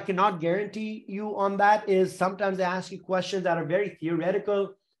thing that I cannot guarantee you on that is sometimes they ask you questions that are very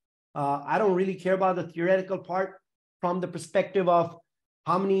theoretical. I don't really care about the theoretical part from the perspective of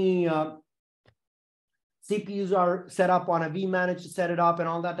how many CPUs are set up on a vManage to set it up and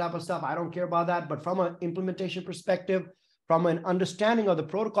all that type of stuff. I don't care about that. But from an implementation perspective, from an understanding of the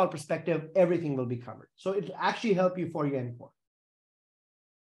protocol perspective, everything will be covered. So it'll actually help you for your NCore.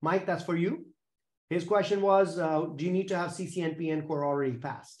 Mike, that's for you. His question was, do you need to have CCNP NCore already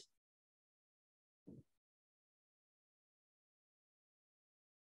passed?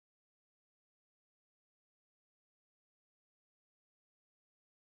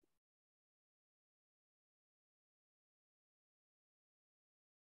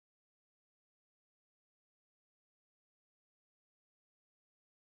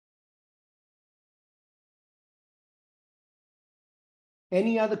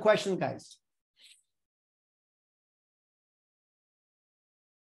 Any other questions, guys?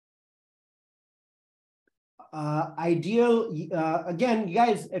 Again, you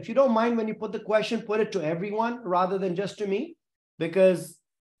guys, if you don't mind when you put the question, put it to everyone rather than just to me, because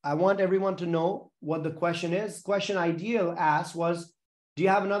I want everyone to know what the question is. Question Ideal asked was, do you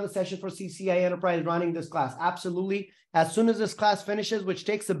have another session for CCIE Enterprise running this class? Absolutely. As soon as this class finishes, which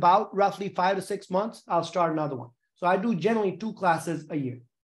takes about roughly 5 to 6 months, I'll start another one. So I do generally 2 classes a year.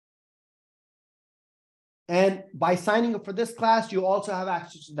 And by signing up for this class, you also have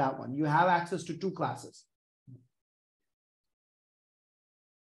access to that one. You have access to 2 classes.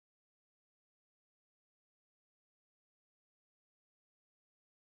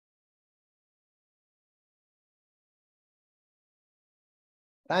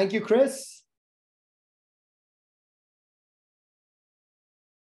 Thank you, Chris.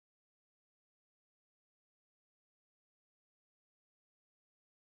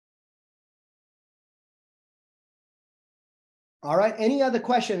 All right, any other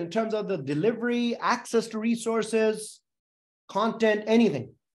question in terms of the delivery, access to resources, content,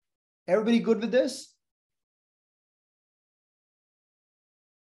 anything? Everybody good with this?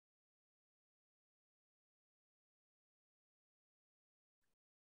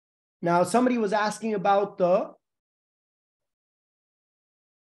 Now, somebody was asking about the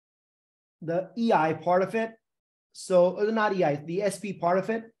EI part of it. So not EI, the SP part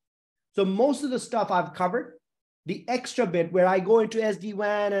of it. So most of the stuff I've covered. The extra bit where I go into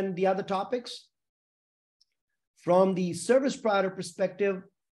SD-WAN and the other topics, from the service provider perspective,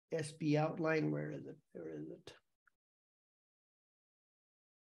 SP outline, where is it? Where is it?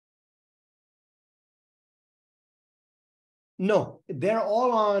 No, they're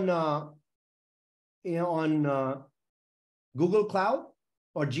all on, Google Cloud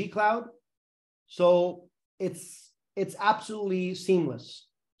or G Cloud. So it's absolutely seamless.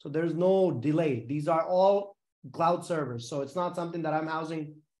 So there's no delay. These are all cloud servers. So it's not something that I'm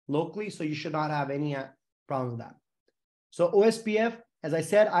housing locally. So you should not have any problem with that. So OSPF, as I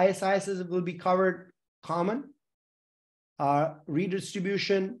said, ISIS will be covered common.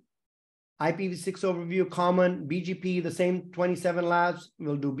 Redistribution, IPv6 overview, common. BGP, the same 27 labs.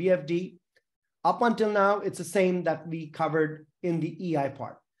 We'll do BFD. Up until now, it's the same that we covered in the EI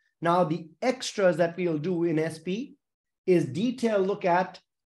part. Now, the extras that we'll do in SP is detailed look at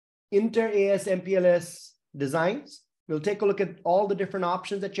inter-AS MPLS designs. We'll take a look at all the different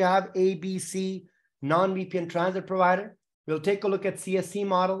options that you have, A, B, C, non-VPN transit provider. We'll take a look at CSC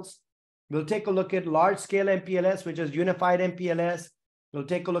models. We'll take a look at large-scale MPLS, which is unified MPLS. We'll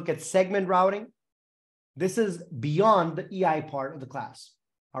take a look at segment routing. This is beyond the EI part of the class,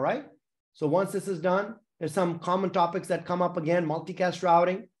 all right? So once this is done, there's some common topics that come up again, multicast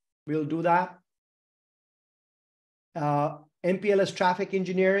routing. We'll do that. MPLS traffic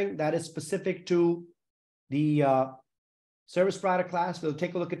engineering, that is specific to the service provider class. We'll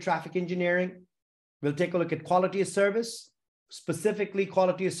take a look at traffic engineering. We'll take a look at quality of service, specifically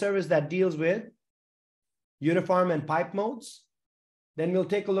quality of service that deals with uniform and pipe modes. Then we'll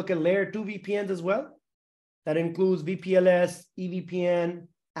take a look at layer 2 VPNs as well. That includes VPLS, EVPN,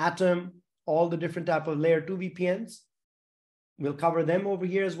 Atom, all the different type of layer 2 VPNs. We'll cover them over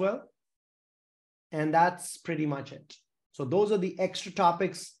here as well. And that's pretty much it. So those are the extra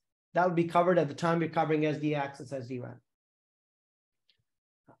topics that will be covered at the time we're covering SD access, SD-WAN.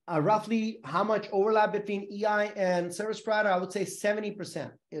 Roughly how much overlap between EI and service provider? I would say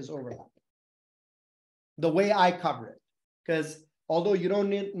 70% is overlap. The way I cover it, because although you don't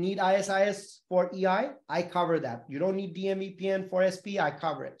need ISIS for EI, I cover that. You don't need DMVPN for SP, I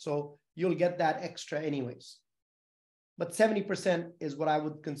cover it. So you'll get that extra anyways. But 70% is what I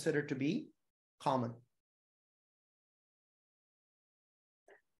would consider to be common.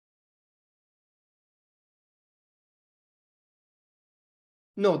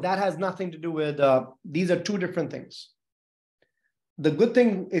 No, that has nothing to do with, these are two different things. The good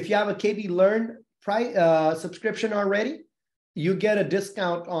thing, if you have a KB Learn subscription already, you get a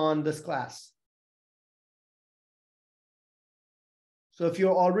discount on this class. So if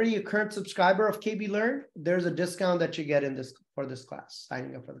you're already a current subscriber of KB Learn, there's a discount that you get in this for this class,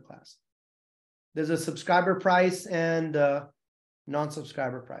 signing up for the class. There's a subscriber price and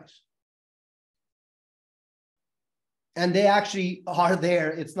non-subscriber price. And they actually are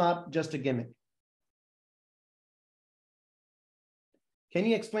there. It's not just a gimmick. Can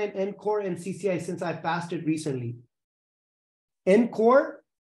you explain NCore and CCIE since I passed it recently? NCore,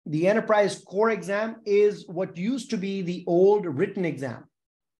 the Enterprise Core exam, is what used to be the old written exam.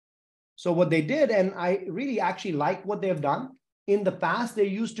 So what they did, and I really actually like what they've done, in the past, there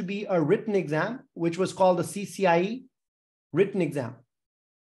used to be a written exam, which was called the CCIE written exam.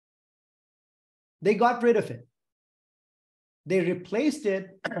 They got rid of it. They replaced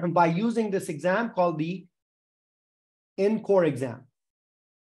it by using this exam called the NCore exam,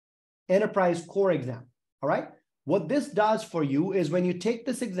 Enterprise Core exam, all right? What this does for you is when you take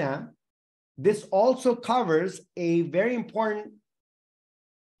this exam, this also covers a very important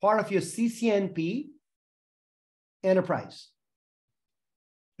part of your CCNP enterprise.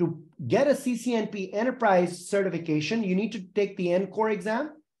 To get a CCNP enterprise certification, you need to take the NCore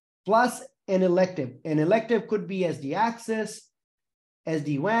exam plus an elective. An elective could be SD access,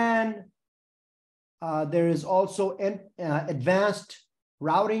 SD-WAN. There is also advanced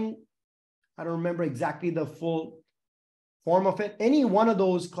routing. I don't remember exactly the full form of it. Any one of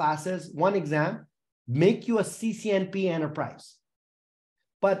those classes, one exam, make you a CCNP enterprise.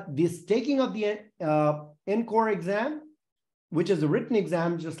 But this taking of the NCore exam, which is a written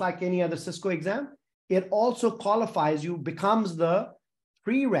exam, just like any other Cisco exam, it also qualifies you, becomes the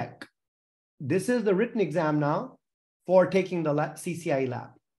prereq. This is the written exam now for taking the CCIE lab.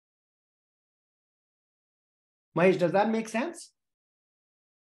 Mahesh, does that make sense?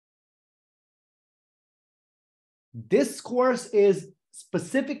 This course is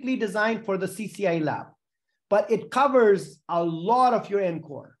specifically designed for the CCIE lab, but it covers a lot of your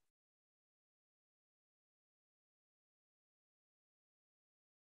NCORE.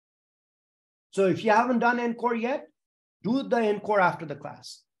 So if you haven't done NCORE yet, do the NCORE after the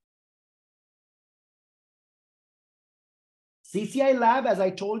class. CCIE lab, as I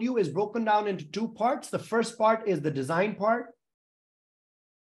told you, is broken down into two parts. The first part is the design part,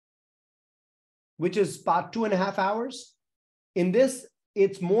 which is about 2.5 hours. In this,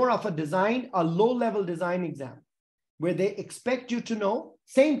 it's more of a design, a low-level design exam, where they expect you to know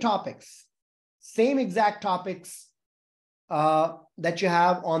same topics, same exact topics that you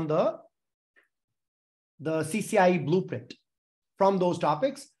have on the CCIE blueprint from those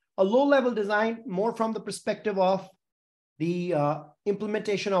topics. A low-level design, more from the perspective of the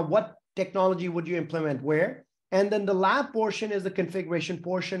implementation of what technology would you implement where. And then the lab portion is the configuration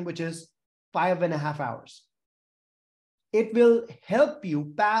portion, which is 5.5 hours. It will help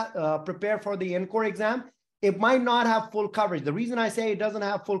you prepare for the NCORE exam. It might not have full coverage. The reason I say it doesn't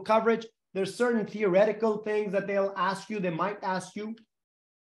have full coverage, there's certain theoretical things that they'll ask you, they might ask you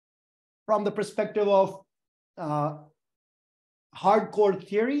from the perspective of hardcore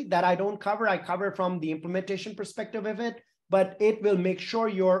theory that I don't cover. I cover from the implementation perspective of it, but it will make sure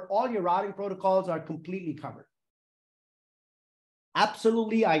all your routing protocols are completely covered.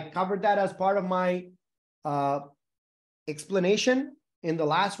 Absolutely, I covered that as part of my explanation in the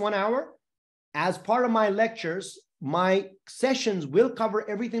last 1 hour. As part of my lectures, my sessions will cover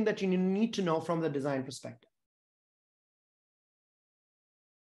everything that you need to know from the design perspective.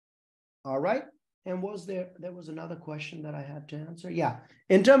 All right. And there was another question that I had to answer. Yeah.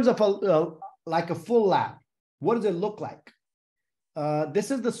 In terms of like a full lab, what does it look like?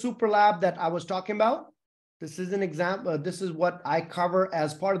 This is the super lab that I was talking about. This is an example. This is what I cover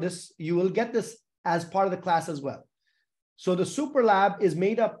as part of this. You will get this as part of the class as well. So the super lab is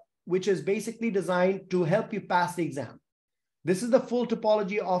made up, which is basically designed to help you pass the exam. This is the full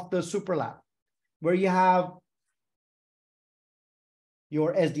topology of the super lab, where you have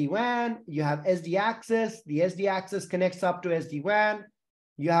your SD-WAN, you have SD-Access, the SD-Access connects up to SD-WAN,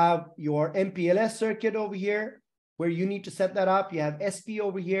 you have your MPLS circuit over here, where you need to set that up, you have SP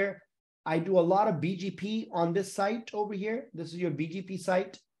over here. I do a lot of BGP on this site over here. This is your BGP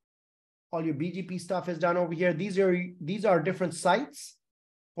site. All your BGP stuff is done over here. These are different sites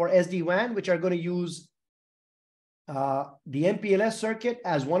for SD-WAN, which are going to use the MPLS circuit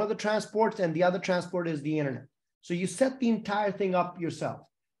as one of the transports, and the other transport is the internet. So you set the entire thing up yourself.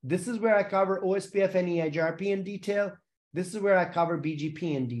 This is where I cover OSPF and EIGRP in detail. This is where I cover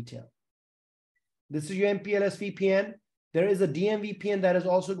BGP in detail. This is your MPLS VPN. There is a DMVPN that is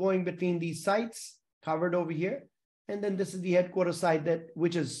also going between these sites covered over here. And then this is the headquarters site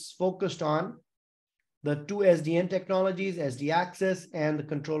which is focused on the two SDN technologies, SD-Access and the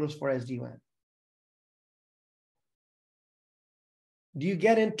controllers for SD-WAN. Do you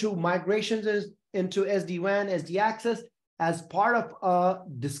get into migrations into SD-WAN, SD-Access as part of a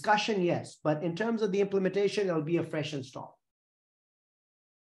discussion? Yes, but in terms of the implementation, it'll be a fresh install.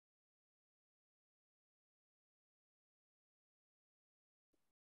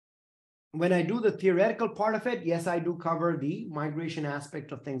 When I do the theoretical part of it, yes, I do cover the migration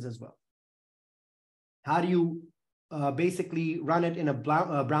aspect of things as well. How do you basically run it in a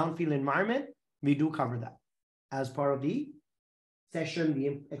brownfield environment? We do cover that as part of the session,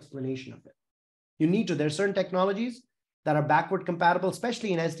 the explanation of it. You need to. There are certain technologies that are backward compatible,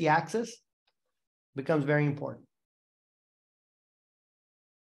 especially in SD-Access, becomes very important.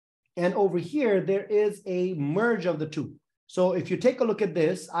 And over here, there is a merge of the two. So if you take a look at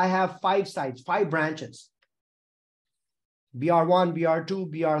this, I have 5 sites, 5 branches. BR1,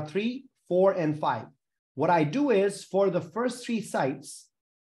 BR2, BR3, 4, and 5. What I do is for the first 3 sites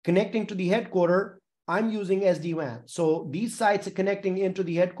connecting to the headquarters, I'm using SD-WAN. So these sites are connecting into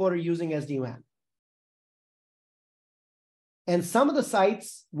the headquarters using SD-WAN. And some of the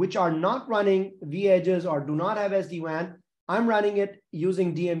sites which are not running vEdges or do not have SD-WAN, I'm running it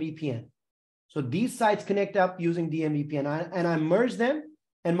using DMVPN. So these sites connect up using DMVPN, and I merge them,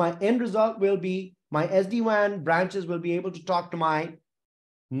 and my end result will be my SD-WAN branches will be able to talk to my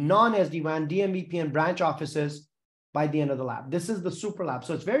non-SD-WAN DMVPN branch offices by the end of the lab. This is the super lab.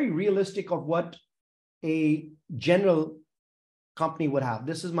 So it's very realistic of what a general company would have.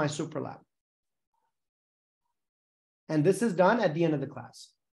 This is my super lab. And this is done at the end of the class.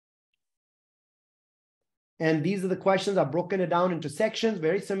 And these are the questions. I've broken it down into sections,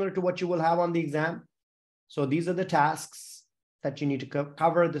 very similar to what you will have on the exam. So these are the tasks that you need to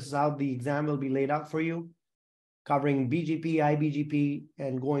cover. This is how the exam will be laid out for you, covering BGP, IBGP,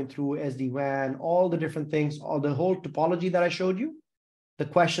 and going through SD-WAN, all the different things, all the whole topology that I showed you. The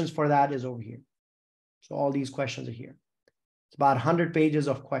questions for that is over here. So all these questions are here. It's about 100 pages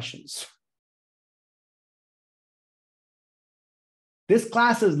of questions. This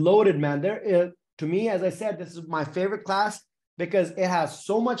class is loaded, man. To me, as I said, this is my favorite class because it has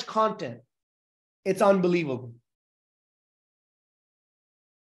so much content. It's unbelievable.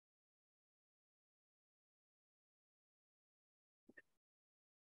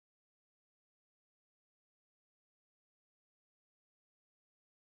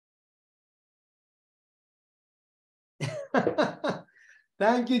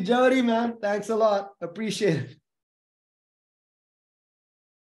 Thank you, Jody, man. Thanks a lot. Appreciate it.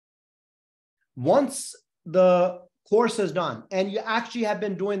 Once the course is done, and you actually have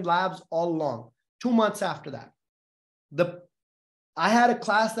been doing labs all along, 2 months after that, I had a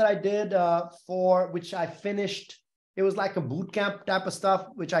class that I did which I finished. It was like a boot camp type of stuff,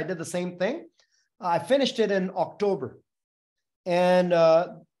 which I did the same thing. I finished it in October. And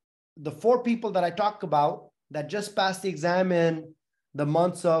the 4 people that I talked about that just passed the exam in the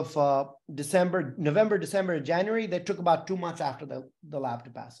months of November, December, and January, they took about 2 months after the lab to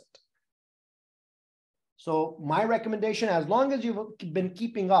pass it. So my recommendation, as long as you've been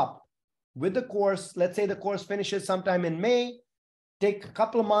keeping up with the course, let's say the course finishes sometime in May, take a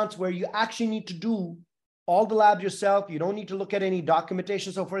couple of months where you actually need to do all the labs yourself. You don't need to look at any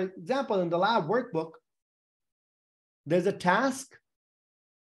documentation. So for example, in the lab workbook, there's a task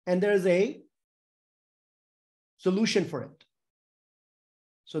and there's a solution for it.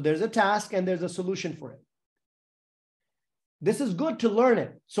 So there's a task and there's a solution for it. This is good to learn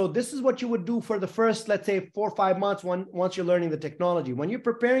it. So this is what you would do for the first, let's say, 4 or 5 months once you're learning the technology. When you're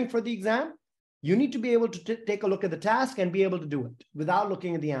preparing for the exam, you need to be able to take a look at the task and be able to do it without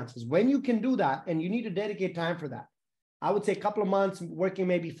looking at the answers. When you can do that, and you need to dedicate time for that, I would say a couple of months, working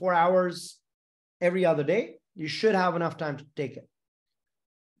maybe 4 hours every other day, you should have enough time to take it.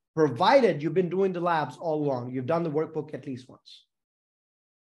 Provided you've been doing the labs all along, you've done the workbook at least once.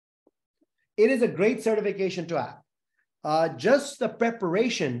 It is a great certification to have. Just the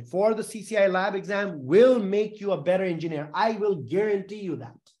preparation for the CCIE lab exam will make you a better engineer. I will guarantee you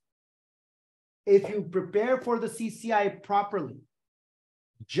that. If you prepare for the CCIE properly,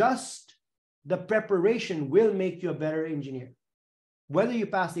 just the preparation will make you a better engineer, whether you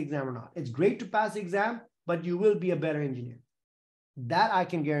pass the exam or not. It's great to pass the exam, but you will be a better engineer. That I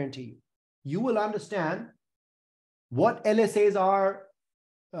can guarantee you. You will understand what LSAs are.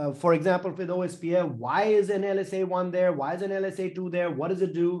 For example, with OSPF, why is an LSA 1 there? Why is an LSA 2 there? What does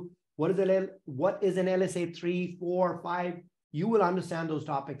it do? What is an LSA 3, 4, 5? You will understand those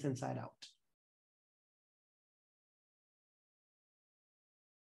topics inside out.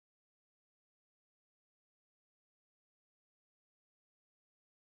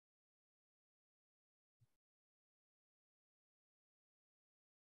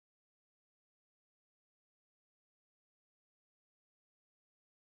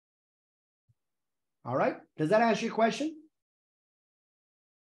 All right. Does that answer your question?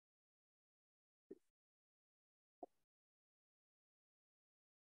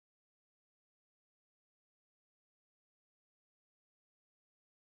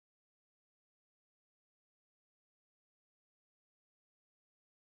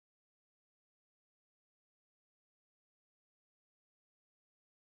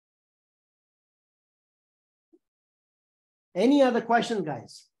 Any other questions,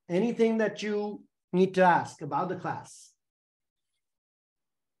 guys? Anything that you need to ask about the class?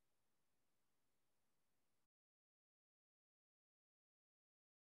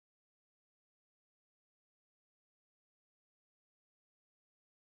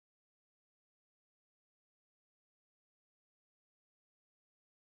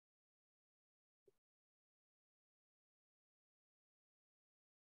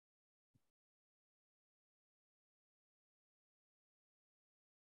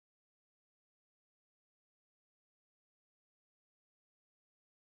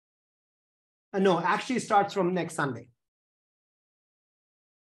 No, actually it starts from next Sunday.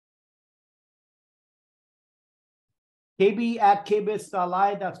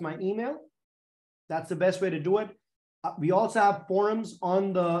 kb@kbis.li, that's my email. That's the best way to do it. We also have forums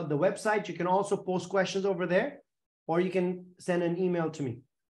on the website. You can also post questions over there, or you can send an email to me.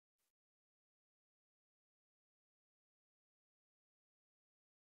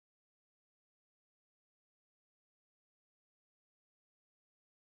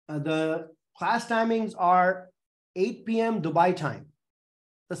 The class timings are 8 p.m. Dubai time.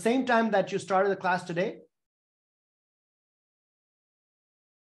 The same time that you started the class today,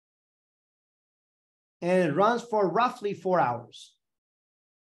 and it runs for roughly 4 hours.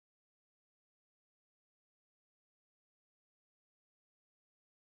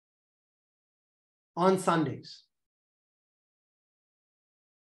 On Sundays.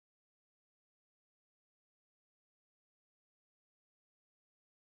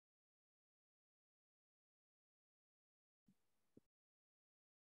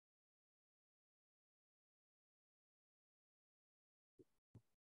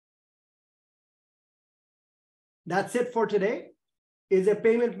 That's it for today. Is a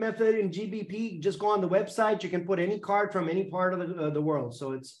payment method in GBP. Just go on the website. You can put any card from any part of the world.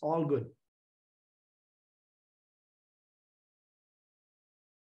 So it's all good.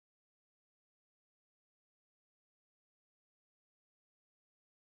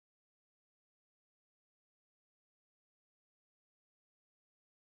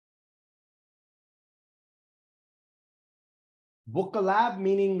 Book a lab,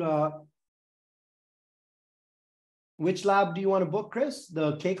 meaning which lab do you want to book, Chris?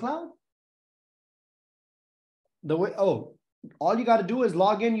 The K Cloud? The way, oh, all you got to do is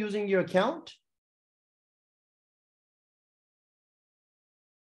log in using your account.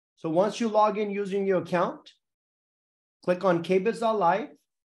 So once you log in using your account, click on kbits.live.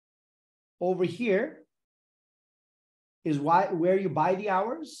 Over here is where you buy the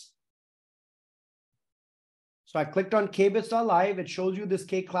hours. So I clicked on kbits.live. It shows you this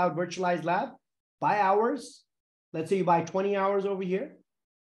K Cloud virtualized lab. Buy hours. Let's say you buy 20 hours over here.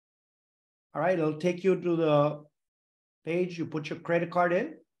 All right, it'll take you to the page. You put your credit card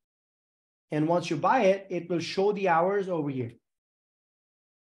in. And once you buy it, it will show the hours over here.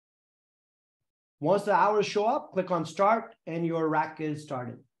 Once the hours show up, click on start and your rack is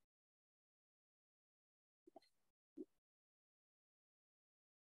started.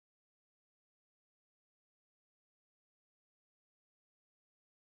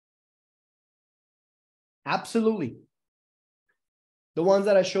 Absolutely. The ones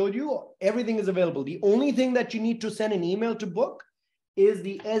that I showed you, everything is available. The only thing that you need to send an email to book is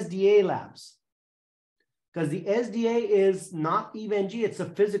the SDA labs. Because the SDA is not EVNG, it's a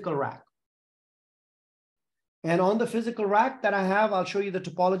physical rack. And on the physical rack that I have, I'll show you the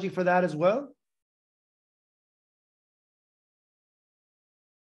topology for that as well.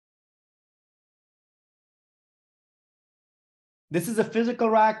 This is a physical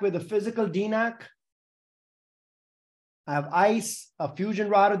rack with a physical DNAC. I have ICE, a fusion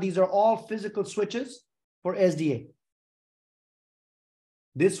router. These are all physical switches for SDA.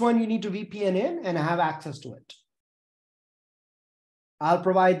 This one you need to VPN in and have access to it. I'll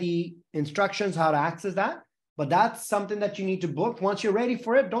provide the instructions how to access that, but that's something that you need to book. Once you're ready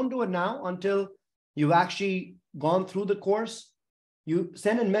for it, don't do it now until you've actually gone through the course. You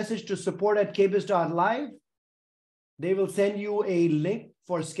send a message to support@kbits.live. They will send you a link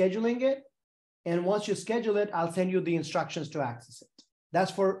for scheduling it. And once you schedule it, I'll send you the instructions to access it.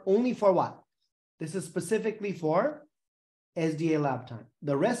 That's only for what? This is specifically for SDA lab time.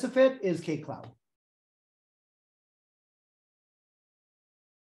 The rest of it is K Cloud.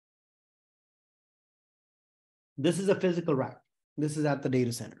 This is a physical rack. This is at the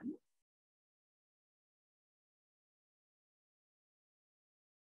data center.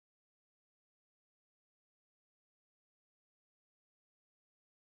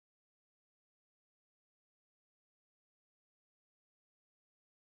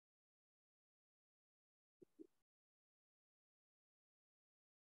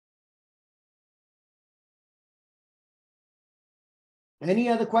 Any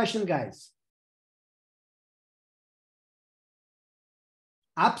other questions, guys?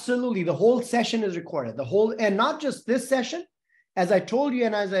 Absolutely. The whole session is recorded. And not just this session. As I told you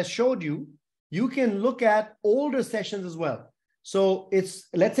and as I showed you, you can look at older sessions as well. So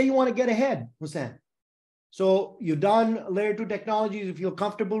let's say you want to get ahead, Hussein. So you've done layer 2 technologies. If you're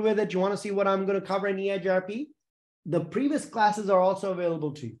comfortable with it, you want to see what I'm going to cover in EDGE-RP. The previous classes are also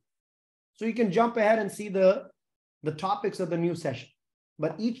available to you. So you can jump ahead and see the topics of the new session.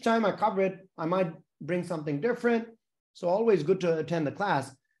 But each time I cover it, I might bring something different. So always good to attend the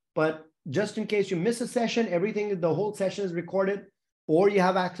class. But just in case you miss a session, the whole session is recorded, or you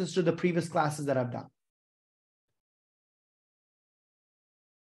have access to the previous classes that I've done.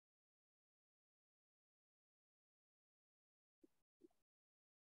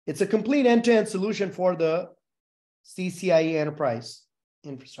 It's a complete end-to-end solution for the CCIE enterprise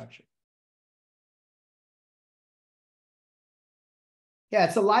infrastructure. Yeah,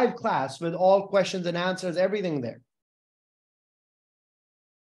 it's a live class with all questions and answers, everything there.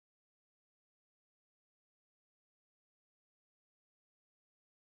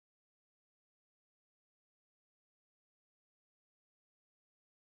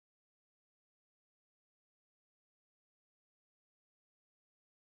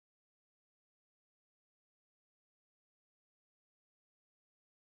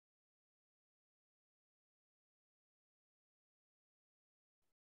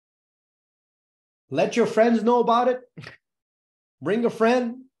 Let your friends know about it. Bring a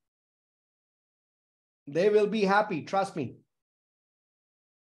friend. They will be happy. Trust me.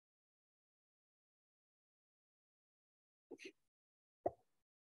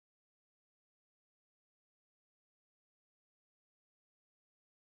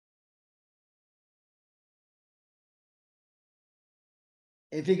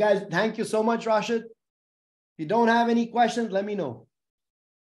 If you guys, thank you so much, Rashid. If you don't have any questions, let me know.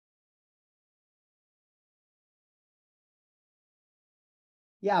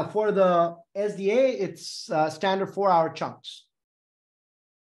 Yeah, for the SDA, it's standard 4-hour chunks.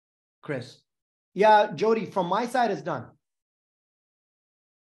 Chris. Yeah, Jody, from my side, it's done.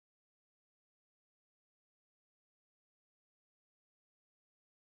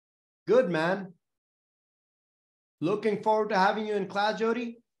 Good, man. Looking forward to having you in class,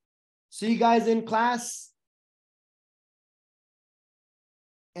 Jody. See you guys in class.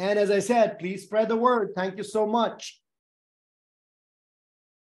 And as I said, please spread the word. Thank you so much.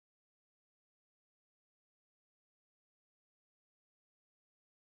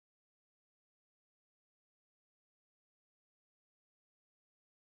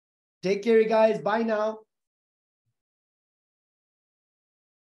 Take care, you guys. Bye now.